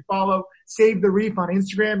campaign. If you follow Save the Reef on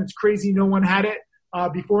Instagram, it's crazy no one had it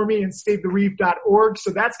before me, and savethereef.org.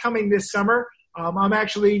 So that's coming this summer. I'm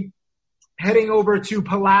actually heading over to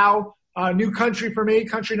Palau, new country for me,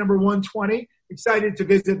 country number 120. Excited to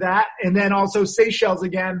visit that. And then also Seychelles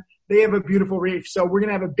again. They have a beautiful reef. So we're going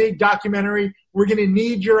to have a big documentary. We're going to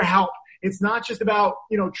need your help. It's not just about,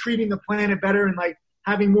 treating the planet better and like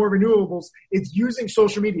having more renewables. It's using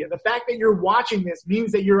social media. The fact that you're watching this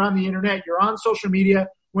means that you're on the internet. You're on social media.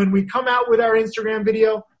 When we come out with our Instagram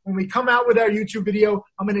video, when we come out with our YouTube video,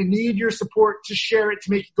 I'm going to need your support to share it, to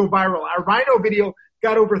make it go viral. Our Rhino video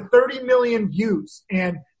got over 30 million views,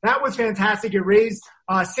 and that was fantastic. It raised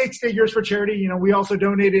 6 figures for charity. We also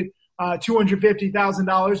donated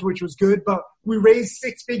 $250,000, which was good, but we raised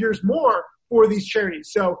 6 figures more for these charities.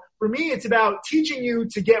 So for me, it's about teaching you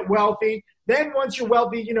to get wealthy. Then once you're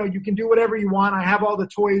wealthy, you can do whatever you want. I have all the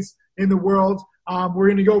toys in the world. We're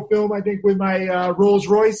going to go film, I think, with my Rolls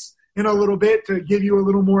Royce in a little bit to give you a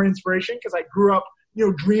little more inspiration, because I grew up,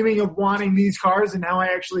 dreaming of wanting these cars, and now I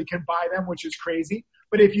actually can buy them, which is crazy.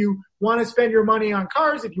 But if you want to spend your money on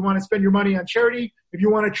cars, if you want to spend your money on charity, if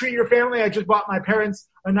you want to treat your family, I just bought my parents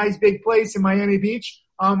a nice big place in Miami Beach.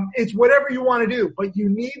 It's whatever you want to do, but you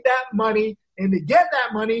need that money. And to get that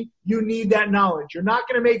money, you need that knowledge. You're not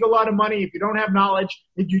going to make a lot of money if you don't have knowledge.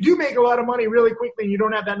 If you do make a lot of money really quickly and you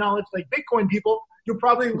don't have that knowledge, like Bitcoin people, you'll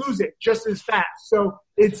probably lose it just as fast. So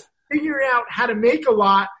it's figuring out how to make a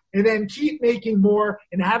lot and then keep making more,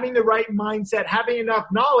 and having the right mindset, having enough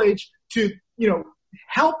knowledge to,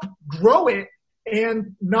 help grow it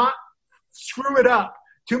and not screw it up.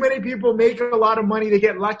 Too many people make a lot of money. They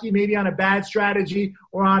get lucky maybe on a bad strategy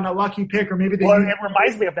or on a lucky pick, or maybe they. Well, it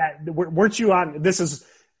reminds me of that. Weren't you on, this is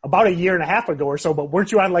about a year and a half ago or so, but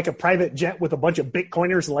weren't you on like a private jet with a bunch of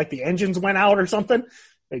Bitcoiners and like the engines went out or something?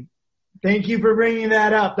 Thank you for bringing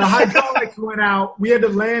that up. The hydraulics went out. We had to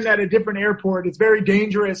land at a different airport. It's very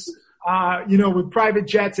dangerous. With private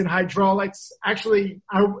jets and hydraulics. Actually,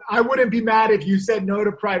 I wouldn't be mad if you said no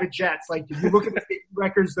to private jets. Like, if you look at the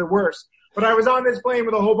records, they're worse. But I was on this plane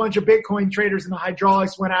with a whole bunch of Bitcoin traders, and the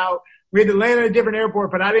hydraulics went out. We had to land at a different airport,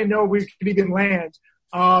 but I didn't know we could even land.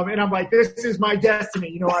 And I'm like, this is my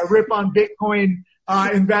destiny. I rip on Bitcoin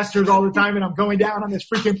investors all the time, and I'm going down on this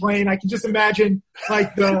freaking plane. I can just imagine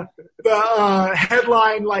like the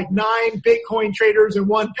headline, like 9 Bitcoin traders and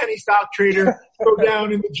 1 penny stock trader go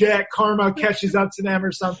down in the jet. Karma catches up to them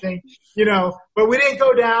or something, but we didn't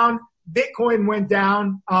go down. Bitcoin went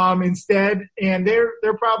down, instead, and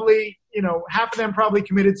they're probably, half of them probably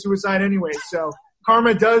committed suicide anyway. So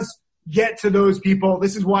karma does get to those people.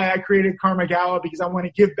 This is why I created Karma Gala, because I want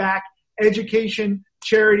to give back education,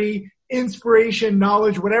 charity, inspiration,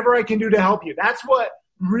 knowledge, whatever I can do to help you. That's what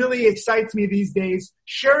really excites me these days,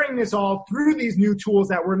 sharing this all through these new tools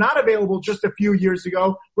that were not available just a few years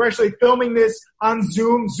ago. We're actually filming this on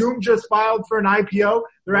Zoom. Zoom just filed for an IPO.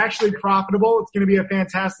 They're actually profitable. It's going to be a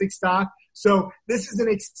fantastic stock. So this is an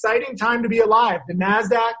exciting time to be alive. The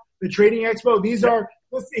NASDAQ, the Trading Expo, these are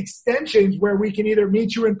just extensions where we can either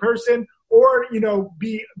meet you in person or,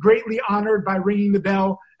 be greatly honored by ringing the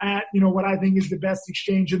bell at, what I think is the best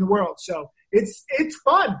exchange in the world. So it's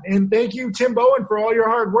fun. And thank you, Tim Bowen, for all your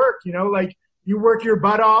hard work. You work your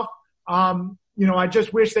butt off. I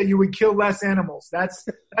just wish that you would kill less animals. That's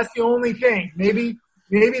the only thing. Maybe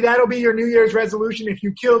that'll be your New Year's resolution. If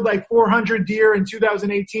you killed like 400 deer in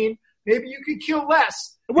 2018, maybe you could kill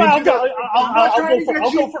less. Well, I'll go for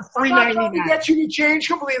 $3.99. I'm not trying to get you to change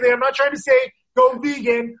completely. I'm not trying to say go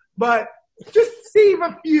vegan, but just save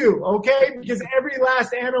a few, okay? Because every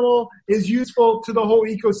last animal is useful to the whole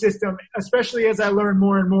ecosystem, especially as I learn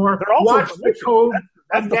more and more. They're also Watch delicious. the code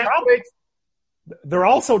That's of the Netflix. problem. They're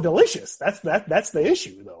also delicious. That's the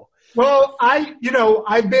issue, though. Well, I've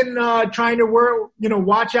been trying to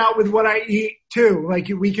watch out with what I eat too. Like,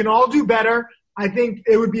 we can all do better. I think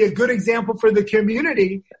it would be a good example for the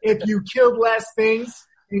community if you killed less things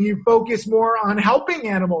and you focus more on helping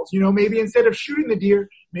animals. Maybe instead of shooting the deer,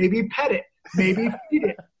 maybe pet it, maybe feed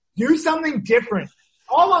it. Do something different.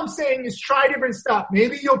 All I'm saying is try different stuff.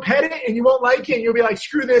 Maybe you'll pet it and you won't like it and you'll be like,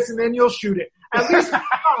 screw this, and then you'll shoot it. At least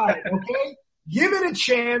try, okay? Give it a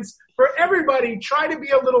chance. For everybody, try to be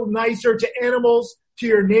a little nicer to animals, to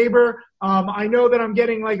your neighbor. I know that I'm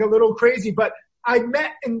getting like a little crazy, but I've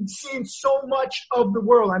met and seen so much of the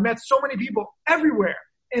world. I met so many people everywhere.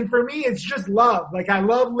 And for me, it's just love. Like, I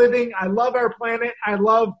love living. I love our planet. I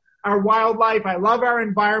love our wildlife. I love our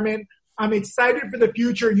environment. I'm excited for the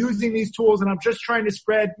future using these tools, and I'm just trying to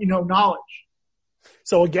spread, knowledge.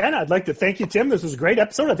 So again, I'd like to thank you, Tim. This was a great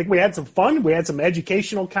episode. I think we had some fun. We had some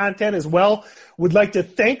educational content as well. Would like to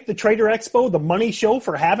thank the Trader Expo, the Money Show,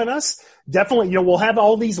 for having us. Definitely, we'll have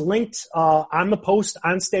all these linked on the post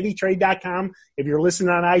on steadytrade.com. If you're listening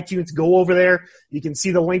on iTunes, go over there. You can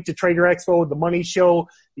see the link to Trader Expo, the Money Show.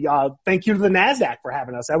 Thank you to the NASDAQ for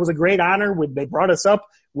having us. That was a great honor. They brought us up.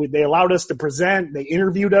 They allowed us to present. They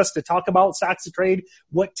interviewed us to talk about stocks to trade,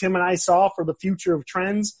 what Tim and I saw for the future of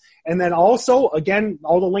trends. And then also, again,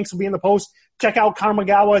 all the links will be in the post. Check out Karma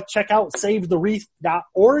Gala. Check out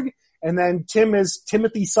SaveTheWreath.org. And then Tim is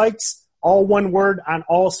Timothy Sykes, all one word, on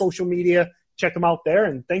all social media. Check them out there.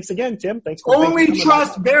 And thanks again, Tim. Thanks for only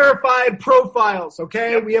trust verified profiles,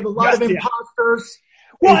 okay? Yep. We have a lot of imposters.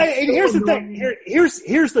 Well, and here's the thing.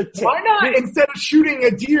 Here's the tip. Why not, instead of shooting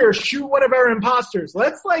a deer, shoot one of our imposters?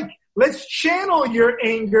 Let's channel your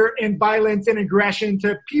anger and violence and aggression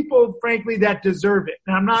to people, frankly, that deserve it.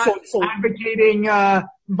 And I'm not advocating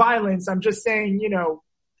violence. I'm just saying,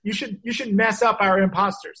 you should mess up our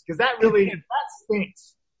imposters, because that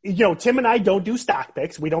stinks. Tim and I don't do stock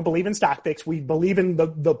picks. We don't believe in stock picks. We believe in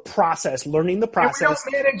the process, learning the process.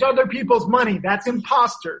 And we don't manage other people's money. That's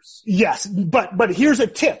imposters. Yes, but here's a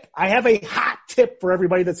tip. I have a hot tip for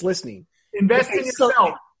everybody that's listening. Invest in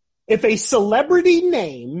yourself. If a celebrity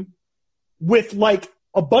name with like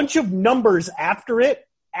a bunch of numbers after it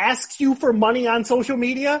asks you for money on social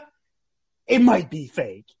media, it might be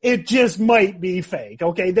fake. It just might be fake.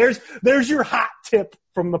 Okay, there's your hot tip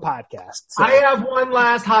from the podcast. So. I have one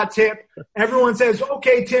last hot tip. Everyone says,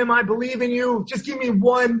 okay, Tim, I believe in you. Just give me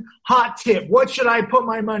one hot tip. What should I put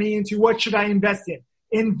my money into? What should I invest in?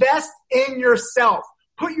 Invest in yourself.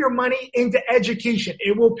 Put your money into education.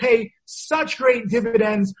 It will pay such great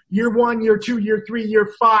dividends year 1, year 2, year 3,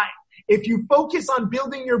 year 5. If you focus on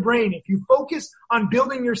building your brain, if you focus on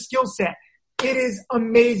building your skill set, it is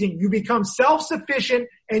amazing. You become self-sufficient,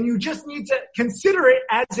 and you just need to consider it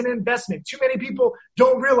as an investment. Too many people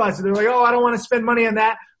don't realize it. They're like, oh, I don't want to spend money on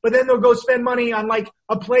that. But then they'll go spend money on like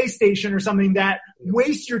a PlayStation or something that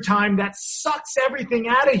wastes your time, that sucks everything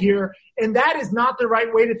out of here. And that is not the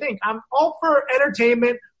right way to think. I'm all for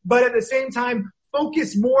entertainment, but at the same time,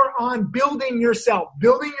 focus more on building yourself,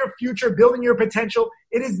 building your future, building your potential.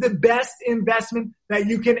 It is the best investment that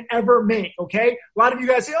you can ever make, okay? A lot of you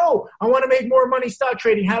guys say, oh, I want to make more money stock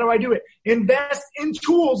trading. How do I do it? Invest in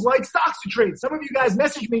tools like Stocks to Trade. Some of you guys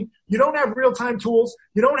message me. You don't have real-time tools.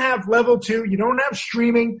 You don't have level 2. You don't have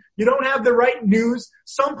streaming. You don't have the right news.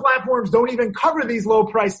 Some platforms don't even cover these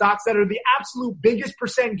low-price stocks that are the absolute biggest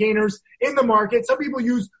percent gainers in the market. Some people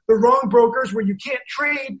use the wrong brokers where you can't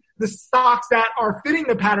trade the stocks that are fitting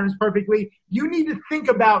the patterns perfectly. You need to think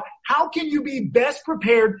about how can you be best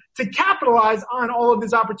prepared to capitalize on all of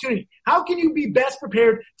this opportunity? How can you be best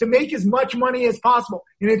prepared to make as much money as possible?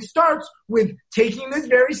 And it starts with taking this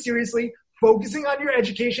very seriously, focusing on your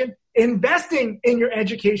education, investing in your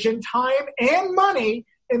education, time and money,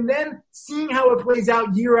 and then seeing how it plays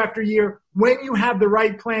out year after year when you have the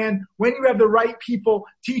right plan, when you have the right people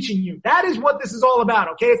teaching you. That is what this is all about,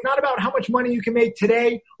 okay? It's not about how much money you can make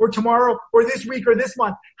today or tomorrow or this week or this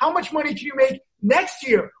month. How much money can you make next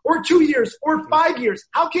year or 2 years or 5 years?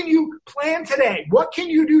 How can you plan today? What can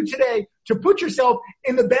you do today to put yourself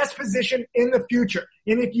in the best position in the future?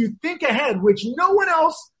 And if you think ahead, which no one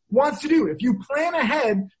else wants to do. If you plan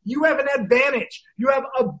ahead, you have an advantage. You have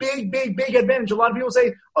a big, big, big advantage. A lot of people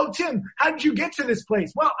say, oh, Tim, how did you get to this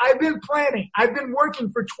place? Well, I've been planning. I've been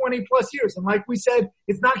working for 20 plus years. And like we said,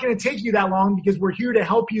 it's not going to take you that long because we're here to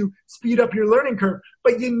help you speed up your learning curve.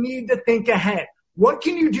 But you need to think ahead. What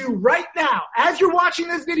can you do right now as you're watching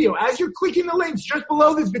this video, as you're clicking the links just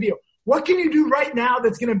below this video? What can you do right now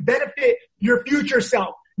that's going to benefit your future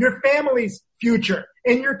self, your family's future,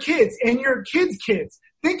 and your kids, and your kids' kids?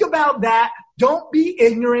 Think about that. Don't be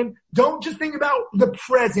ignorant. Don't just think about the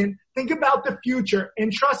present. Think about the future.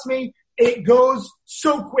 And trust me, it goes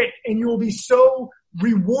so quick and you will be so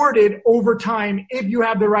rewarded over time if you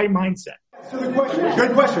have the right mindset. So the question,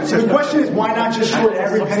 good question. So the question is, why not just short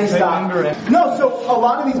every penny stock? No, so a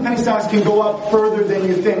lot of these penny stocks can go up further than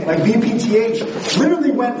you think. Like VPTH literally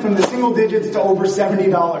went from the single digits to over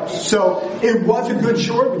 $70. So it was a good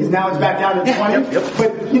short because now it's back down to 20.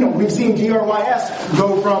 But, you know, we've seen DRYS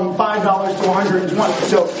go from $5 to 120.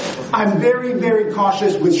 So I'm very, very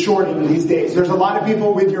cautious with shorting these days. There's a lot of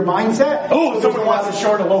people with your mindset. Oh, so someone wants to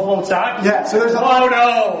short a low float stock? Yeah, so there's a lot. Oh,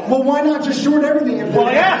 no. Well, why not just short everything?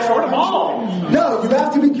 Well, yeah, short them all. No, you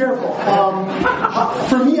have to be careful.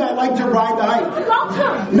 For me, I like to ride the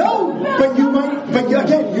hype. No, but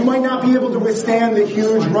you might not be able to withstand the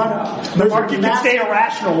huge run-up. The market can stay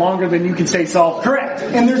irrational longer than you can stay solid. Correct.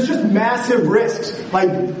 And there's just massive risks. Like,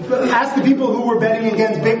 ask the people who were betting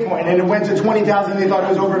against Bitcoin and it went to 20,000, they thought it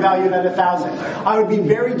was overvalued at 1,000. I would be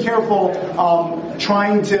very careful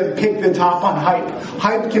trying to pick the top on hype.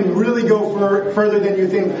 Hype can really go further than you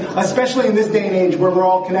think, especially in this day and age where we're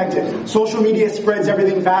all connected. Social media spreads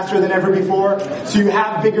everything faster than ever before, so you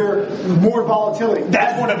have more volatility.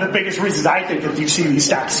 That's one of the biggest reasons I think that you see these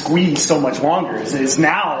stocks squeeze so much longer is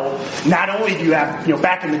now, not only do you have,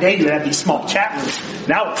 back in the day you had these small chat rooms,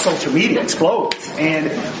 now social media explodes.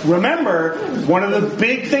 And remember, one of the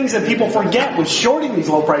big things that people forget with shorting these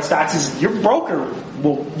low price stocks is your broker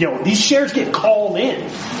will, these shares get called in.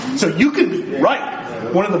 So you could be right.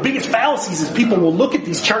 One of the biggest fallacies is people will look at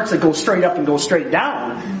these charts that go straight up and go straight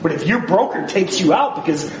down, but if your broker takes you out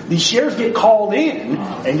because these shares get called in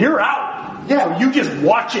and you're out, so you just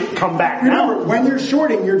watch it come back down. Remember, when you're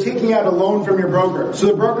shorting, you're taking out a loan from your broker. So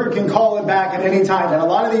the broker can call it back at any time. And a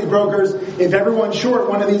lot of these brokers, if everyone's short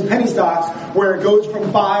one of these penny stocks where it goes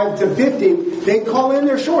from 5 to 50, they call in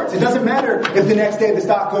their shorts. It doesn't matter if the next day the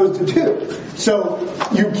stock goes to 2. So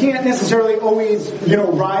you can't necessarily always,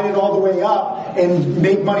 ride it all the way up and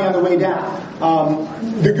make money on the way down.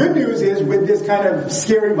 The good news is with this kind of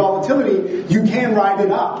scary volatility, you can ride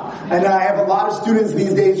it up. And I have a lot of students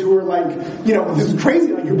these days who are like, this is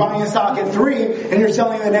crazy. Like you're buying a stock at 3 and you're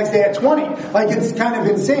selling it the next day at 20. Like it's kind of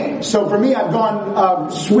insane. So for me, I've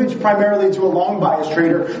gone switched primarily to a long bias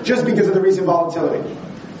trader just because of the recent volatility.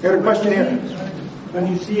 You got a question here? When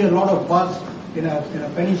you see a lot of buzz in a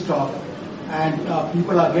penny stock and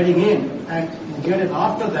people are getting in and you get it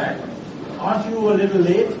after that, aren't you a little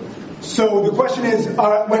late? So the question is,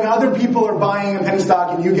 when other people are buying a penny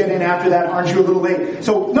stock and you get in after that, aren't you a little late?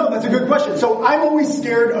 So no, that's a good question. So I'm always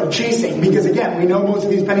scared of chasing because again, we know most of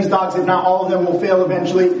these penny stocks, if not all of them, will fail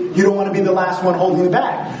eventually. You don't want to be the last one holding the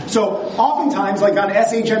bag. So oftentimes, like on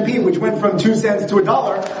SHMP, which went from 2 cents to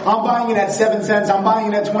 $1, I'm buying it at 7 cents, I'm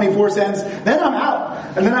buying it at 24 cents, then I'm out.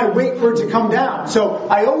 And then I wait for it to come down. So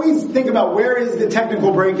I always think about where is the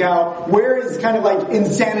technical breakout, where is kind of like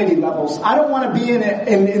insanity levels. I don't want to be in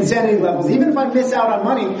insanity penny levels, even if I miss out on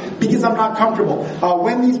money because I'm not comfortable.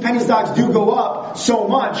 When these penny stocks do go up so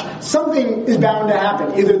much, something is bound to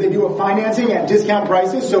happen. Either they do a financing at discount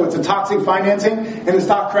prices, so it's a toxic financing, and the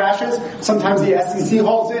stock crashes. Sometimes the SEC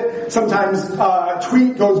halts it. Sometimes a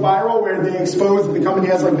tweet goes viral where they expose that the company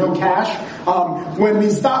has like no cash. When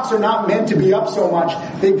these stocks are not meant to be up so much,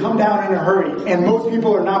 they come down in a hurry, and most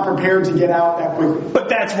people are not prepared to get out that quickly. But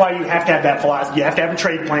that's why you have to have that philosophy. You have to have a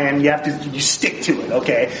trade plan. You stick to it,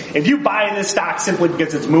 okay? If you buy this stock simply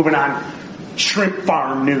because it's moving on shrimp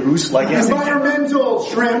farm news, like environmental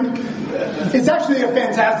shrimp, it's actually a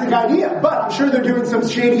fantastic idea, but I'm sure they're doing some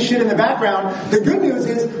shady shit in the background. The good news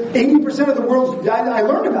is 80% of the world's, I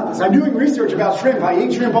learned about this. I'm doing research about shrimp. I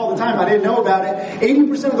eat shrimp all the time. I didn't know about it.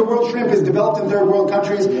 80% of the world's shrimp is developed in third world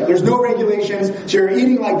countries. There's no regulations. So you're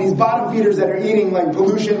eating like these bottom feeders that are eating like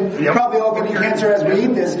pollution. Yep. Probably all getting cancer as we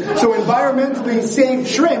eat this. So environmentally safe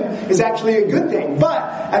shrimp is actually a good thing. But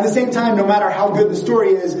at the same time, no matter how good the story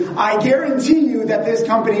is, I guarantee you that this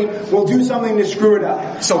company will do something to screw it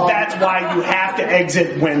up. So that's why you have to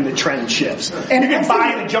exit when the trend shifts. And you can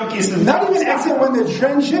buy the junkies. Not even exit when the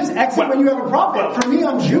trend shifts, exit when you have a profit. For me,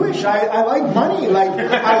 I'm Jewish. I like money. Like,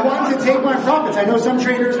 I want to take my profits. I know some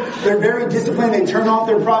traders, they're very disciplined. They turn off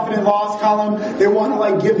their profit and loss column. They want to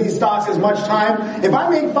like give these stocks as much time. If I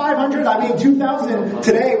make 500, I made 2,000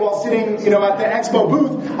 today while sitting, at the expo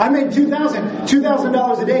booth. I made 2,000.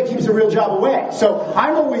 $2,000 a day keeps a real job away. So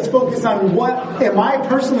I'm always focused on what am I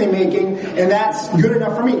personally making, and that's good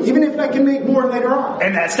enough for me, even if I can make more later on.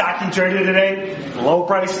 And that stock you traded today, low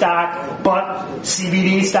price stock, but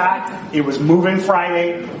CBD stock, it was moving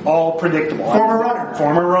Friday, all predictable.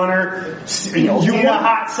 Former runner, in a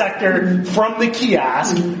hot sector, from the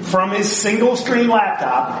kiosk, from his single screen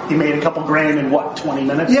laptop, he made a couple grand in 20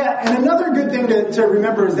 minutes? Yeah, and another good thing to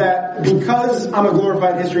remember is that because I'm a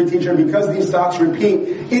glorified history teacher, because these stocks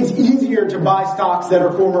repeat, it's easier to buy stocks that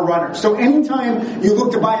are former runners. So anytime you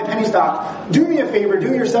look to buy a penny stock, do me a favor,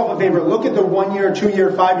 do yourself a favor, look at the 1 year, 2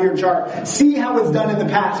 year, 5 year chart. See how it's done in the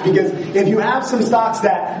past, because if you have some stocks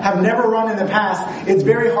that have never run in the past, it's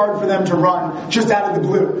very hard for them to run just out of the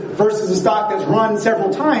blue. Versus a stock that's run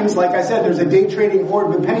several times, like I said, there's a day trading horde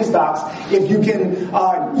with penny stocks. If you can,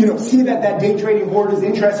 see that day trading horde is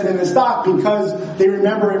interested in the stock because they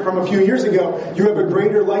remember it from a few years ago, you have a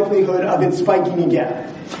greater likelihood of it spiking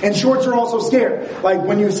again. And shorts are also scared. Like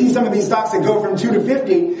when you see some of these stocks that go from 2 to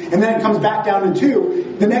 50 and then it comes back down to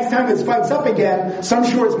 2, the next time it spikes up again, some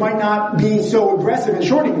shorts might not be so aggressive in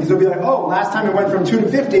shorting because they'll be like, oh, last time it went from 2 to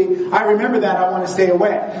 50, I remember that, I want to stay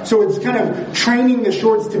away. So it's kind of training the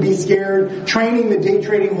shorts to be scared, training the day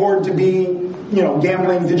trading horde to be,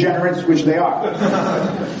 gambling degenerates, which they are.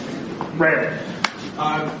 Rare.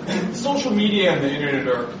 Social media and the internet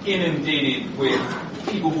are inundated with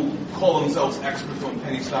people who call themselves experts on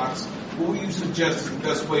penny stocks. What would you suggest is the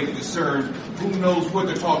best way to discern who knows what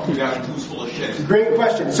they're talking about and who's full of shit? Great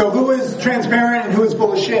question. So who is transparent and who is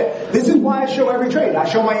full of shit? This is why I show every trade. I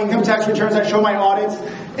show my income tax returns. I show my audits.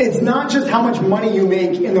 It's not just how much money you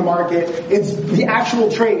make in the market. It's the actual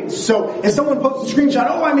trades. So if someone posts a screenshot,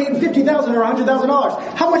 oh, I made $50,000 or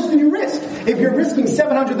 $100,000, how much did you risk? If you're risking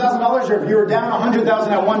 $700,000 or if you were down $100,000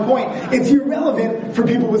 at one point, it's irrelevant for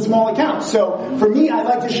people with small accounts. So for me, I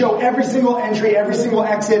like to show every single entry, every single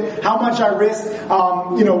exit, how much I risk.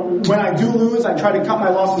 When I do lose, I try to cut my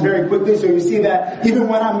losses very quickly. So you see that even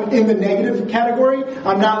when I'm in the negative category,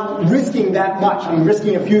 I'm not risking that much. I'm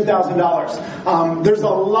risking a few $1,000s. There's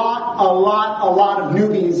a lot of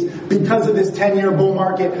newbies because of this 10-year bull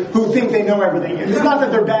market who think they know everything. It's not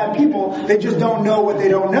that they're bad people, they just don't know what they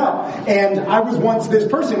don't know. And I was once this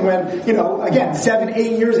person when, again,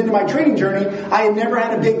 7-8 years into my trading journey, I had never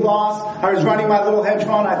had a big loss. I was running my little hedge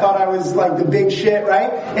fund. I thought I was like the big shit,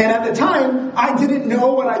 right? And at the time, I didn't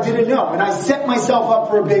know what I didn't know. And I set myself up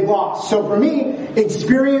for a big loss. So for me,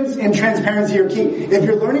 experience and transparency are key. If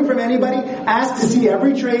you're learning from anybody, ask to see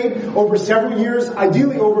every trade over several years,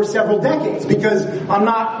 ideally over several decades, because I'm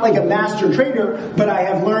not like a master trader, but I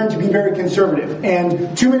have learned to be very conservative.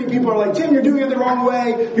 And too many people are like, Tim, you're doing it the wrong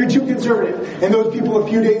way, you're too conservative. And those people a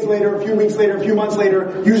few days later, a few weeks later, a few months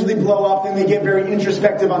later, usually blow up and they get very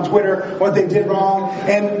introspective on Twitter, what they did wrong,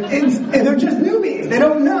 and they're just newbies, they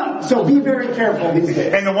don't know. So be very careful these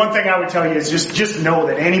days. And the one thing I would tell you is just know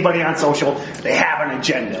that anybody on social, they have an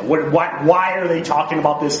agenda. Why are they talking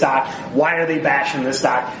about this stock? Why are they bashing this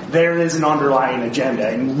stock? There is an underlying agenda.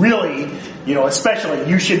 And really, especially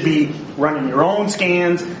you should be running your own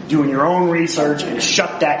scans, doing your own research, and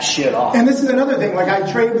shut that shit off. And this is another thing, like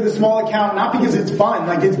I trade with a small account, not because it's fun,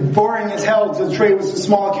 like it's boring as hell to trade with a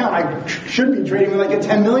small account. I should be trading with like a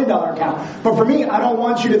 $10 million account. But for me, I don't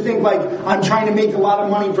want you to think like I'm trying to make a lot of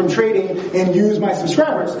money from trading and use my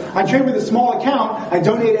subscribers. I trade with a small account. I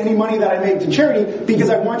donate any money that I make to charity because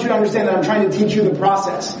I want you to understand that I'm trying to teach you the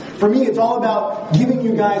process. For me, it's all about giving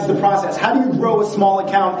you guys the process. How do you grow a small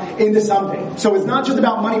account into something? So it's not just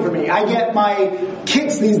about money for me. I get my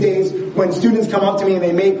kicks these days when students come up to me and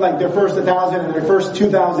they make like their first 1,000 and their first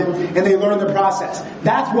 2,000 and they learn the process.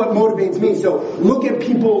 That's what motivates me. So look at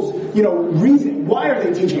people's, reason. Why are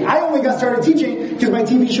they teaching? I only got started teaching because my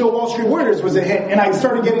TV show Wall Street Warriors was a hit and I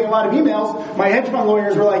started getting a lot of emails. My hedge fund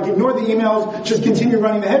lawyers were like, ignore the emails, just continue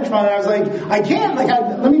running the hedge fund. And I was like, I can't.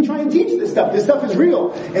 Let me try and teach this stuff. This stuff is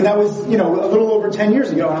real. And that was, a little over 10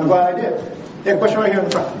 years ago and I'm glad I did. Yeah, question right here in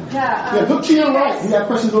the front. Yeah, look to your right. We got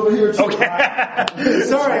questions over here too. Okay.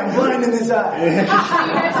 Sorry, I'm blind in this eye. You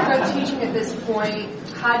guys are both teaching at this point.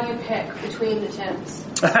 How do you pick between the Tims?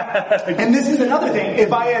 And this is another thing.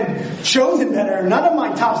 If I had chosen better, none of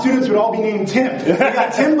my top students would all be named Tim. We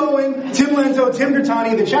got Tim Boeing, Tim Lento, Tim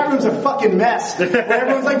Gertani. The chat room's a fucking mess. Where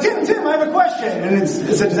everyone's like, Tim, I have a question. And it's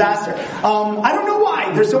a disaster. I don't know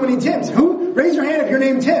why there's so many Tims. Raise your hand if you're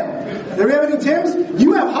named Tim. Do we have any Tims?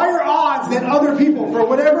 You have higher odds than other people for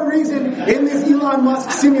whatever reason in this Elon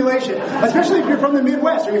Musk simulation. Especially if you're from the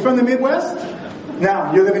Midwest. Are you from the Midwest?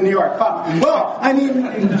 No, you live in New York. Well,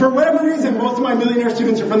 for whatever reason, most of my millionaire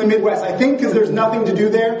students are from the Midwest. I think because there's nothing to do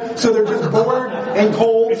there, so they're just bored and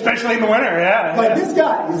cold. Especially in the winter, yeah. Like this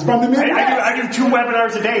guy, he's from the Midwest. I do 2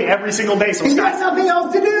 webinars a day, every single day. So he's got something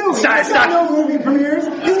else to do. He's got no movie premieres.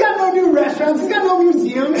 He's got no new restaurants. He's got no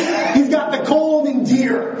museums. He's got the cold and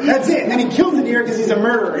deer. That's it. And then he kills the deer because he's a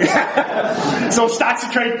murderer. So Stocks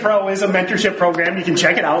to Trade Pro is a mentorship program. You can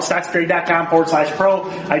check it out, stockstrade.com/pro.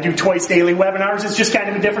 I do twice daily webinars. It's just kind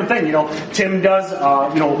of a different thing. Tim does,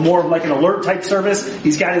 more of like an alert type service.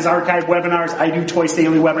 He's got his archived webinars. I do twice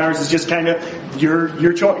daily webinars. It's just kind of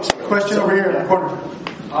your choice. Question over here in the corner.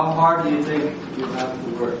 How hard do you think you have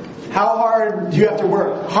to work? How hard do you have to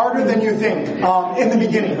work? Harder than you think in the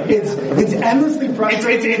beginning. It's endlessly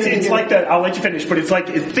frustrating. It's like that. I'll let you finish, but it's like,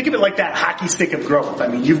 think of it like that hockey stick of growth. I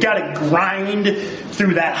mean, you've got to grind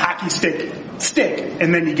through that hockey stick,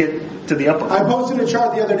 and then you get to the upper. I posted a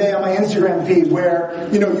chart the other day on my Instagram feed where,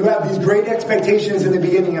 you have these great expectations in the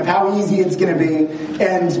beginning of how easy it's going to be,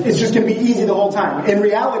 and it's just going to be easy the whole time. In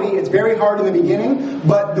reality, it's very hard in the beginning,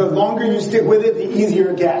 but the longer you stick with it, the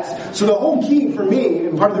easier it gets. So the whole key for me,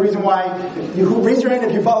 and part of the reason why, raise your hand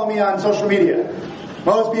if you follow me on social media.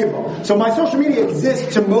 Most people. So my social media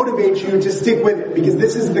exists to motivate you to stick with it because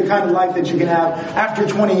this is the kind of life that you can have after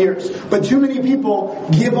 20 years. But too many people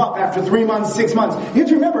give up after 3 months, 6 months. You have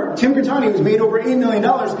to remember, Tim Gertani, who's made over $8 million,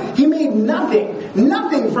 he made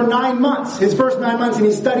nothing for 9 months. His first 9 months, and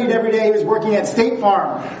he studied every day. He was working at State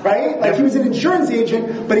Farm, right? Like he was an insurance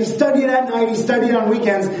agent, but he studied at night, he studied on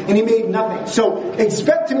weekends, and he made nothing. So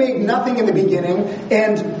expect to make nothing in the beginning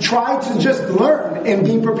and try to just learn and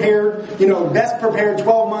be prepared, best prepared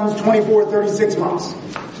 12 months, 24, 36 months.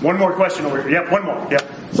 One more question over here. Yep, one more. Yep.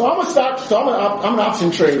 So I'm an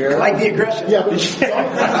option trader. I like the aggression. Yeah, but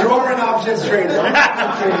you're an options trader. I'm an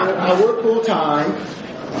option trader. I work full time.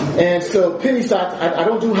 And so penny stocks, I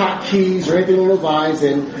don't do hotkeys or anything along those lines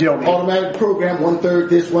and automatic program 1/3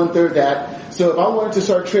 this, 1/3 that. So if I wanted to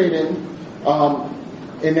start trading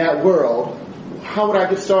in that world, how would I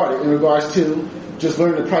get started in regards to just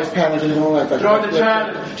learning the price patterns and all that? Join the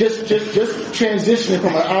channel. Just transitioning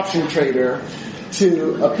from an option trader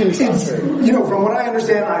to a penny stock trader. From what I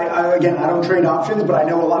understand, I don't trade options, but I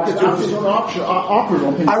know a lot of students. Options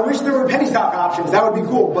on penny. I wish there were penny stock options. That would be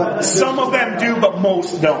cool, but some of them do, but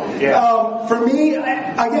most don't. Yeah. For me,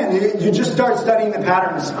 again, you just start studying the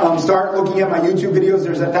patterns. Start looking at my YouTube videos.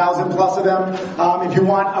 There's 1,000 plus of them. If you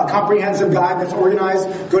want a comprehensive guide that's organized,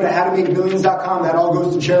 go to howtomakemillions.com. That all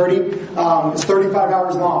goes to charity. It's 35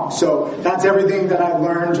 hours long, so that's everything that I've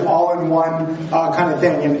learned all in one kind of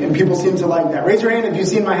thing, and people seem to like that. Raise your hand if you've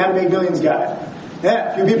seen my How to Make Millions guide.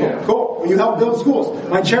 Yeah, a few people. Yeah. Cool. Well, you help build schools.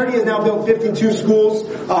 My charity has now built 52 schools.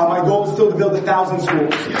 My goal is still to build 1,000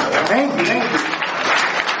 schools. Thank you.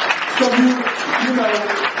 So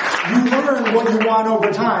you learn what you want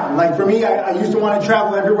over time. Like for me, I used to want to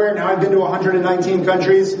travel everywhere. Now I've been to 119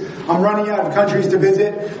 countries. I'm running out of countries to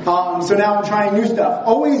visit. So now I'm trying new stuff.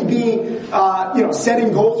 Always be,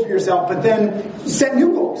 setting goals for yourself, but then set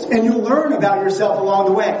new goals. And you'll learn about yourself along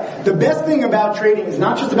the way. The best thing about trading is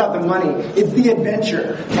not just about the money. It's the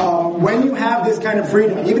adventure. When you have this kind of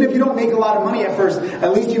freedom, even if you don't make a lot of money at first,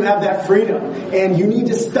 at least you have that freedom. And you need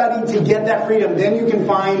to study to get that freedom. Then you can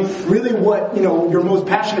find really what, you're most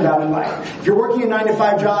passionate about in life. If you're working a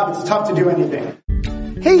 9-to-5 job, it's tough to do anything.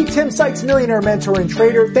 Hey, Tim Sykes, Millionaire Mentor and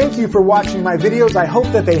Trader. Thank you for watching my videos. I hope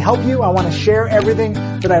that they help you. I want to share everything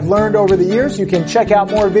that I've learned over the years. You can check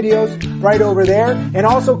out more videos right over there. And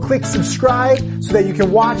also click subscribe so that you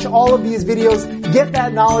can watch all of these videos, get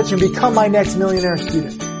that knowledge, and become my next millionaire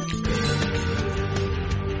student.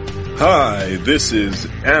 Hi, this is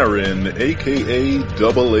Aaron, aka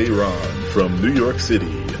Double A Ron from New York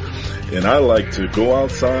City. And I like to go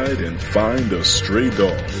outside and find a stray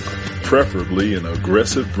dog. Preferably an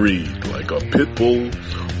aggressive breed like a pit bull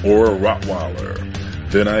or a Rottweiler.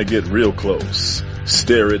 Then I get real close,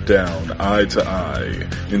 stare it down eye to eye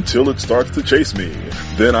until it starts to chase me.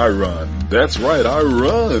 Then I run. That's right, I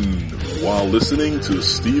run while listening to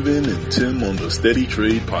Steven and Tim on the Steady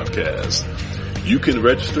Trade podcast. You can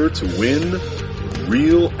register to win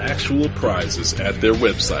real actual prizes at their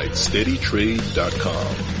website,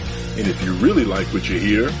 steadytrade.com. And if you really like what you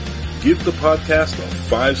hear, give the podcast a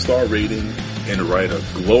 5-star rating and write a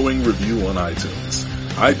glowing review on iTunes.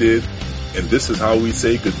 I did, and this is how we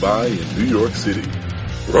say goodbye in New York City.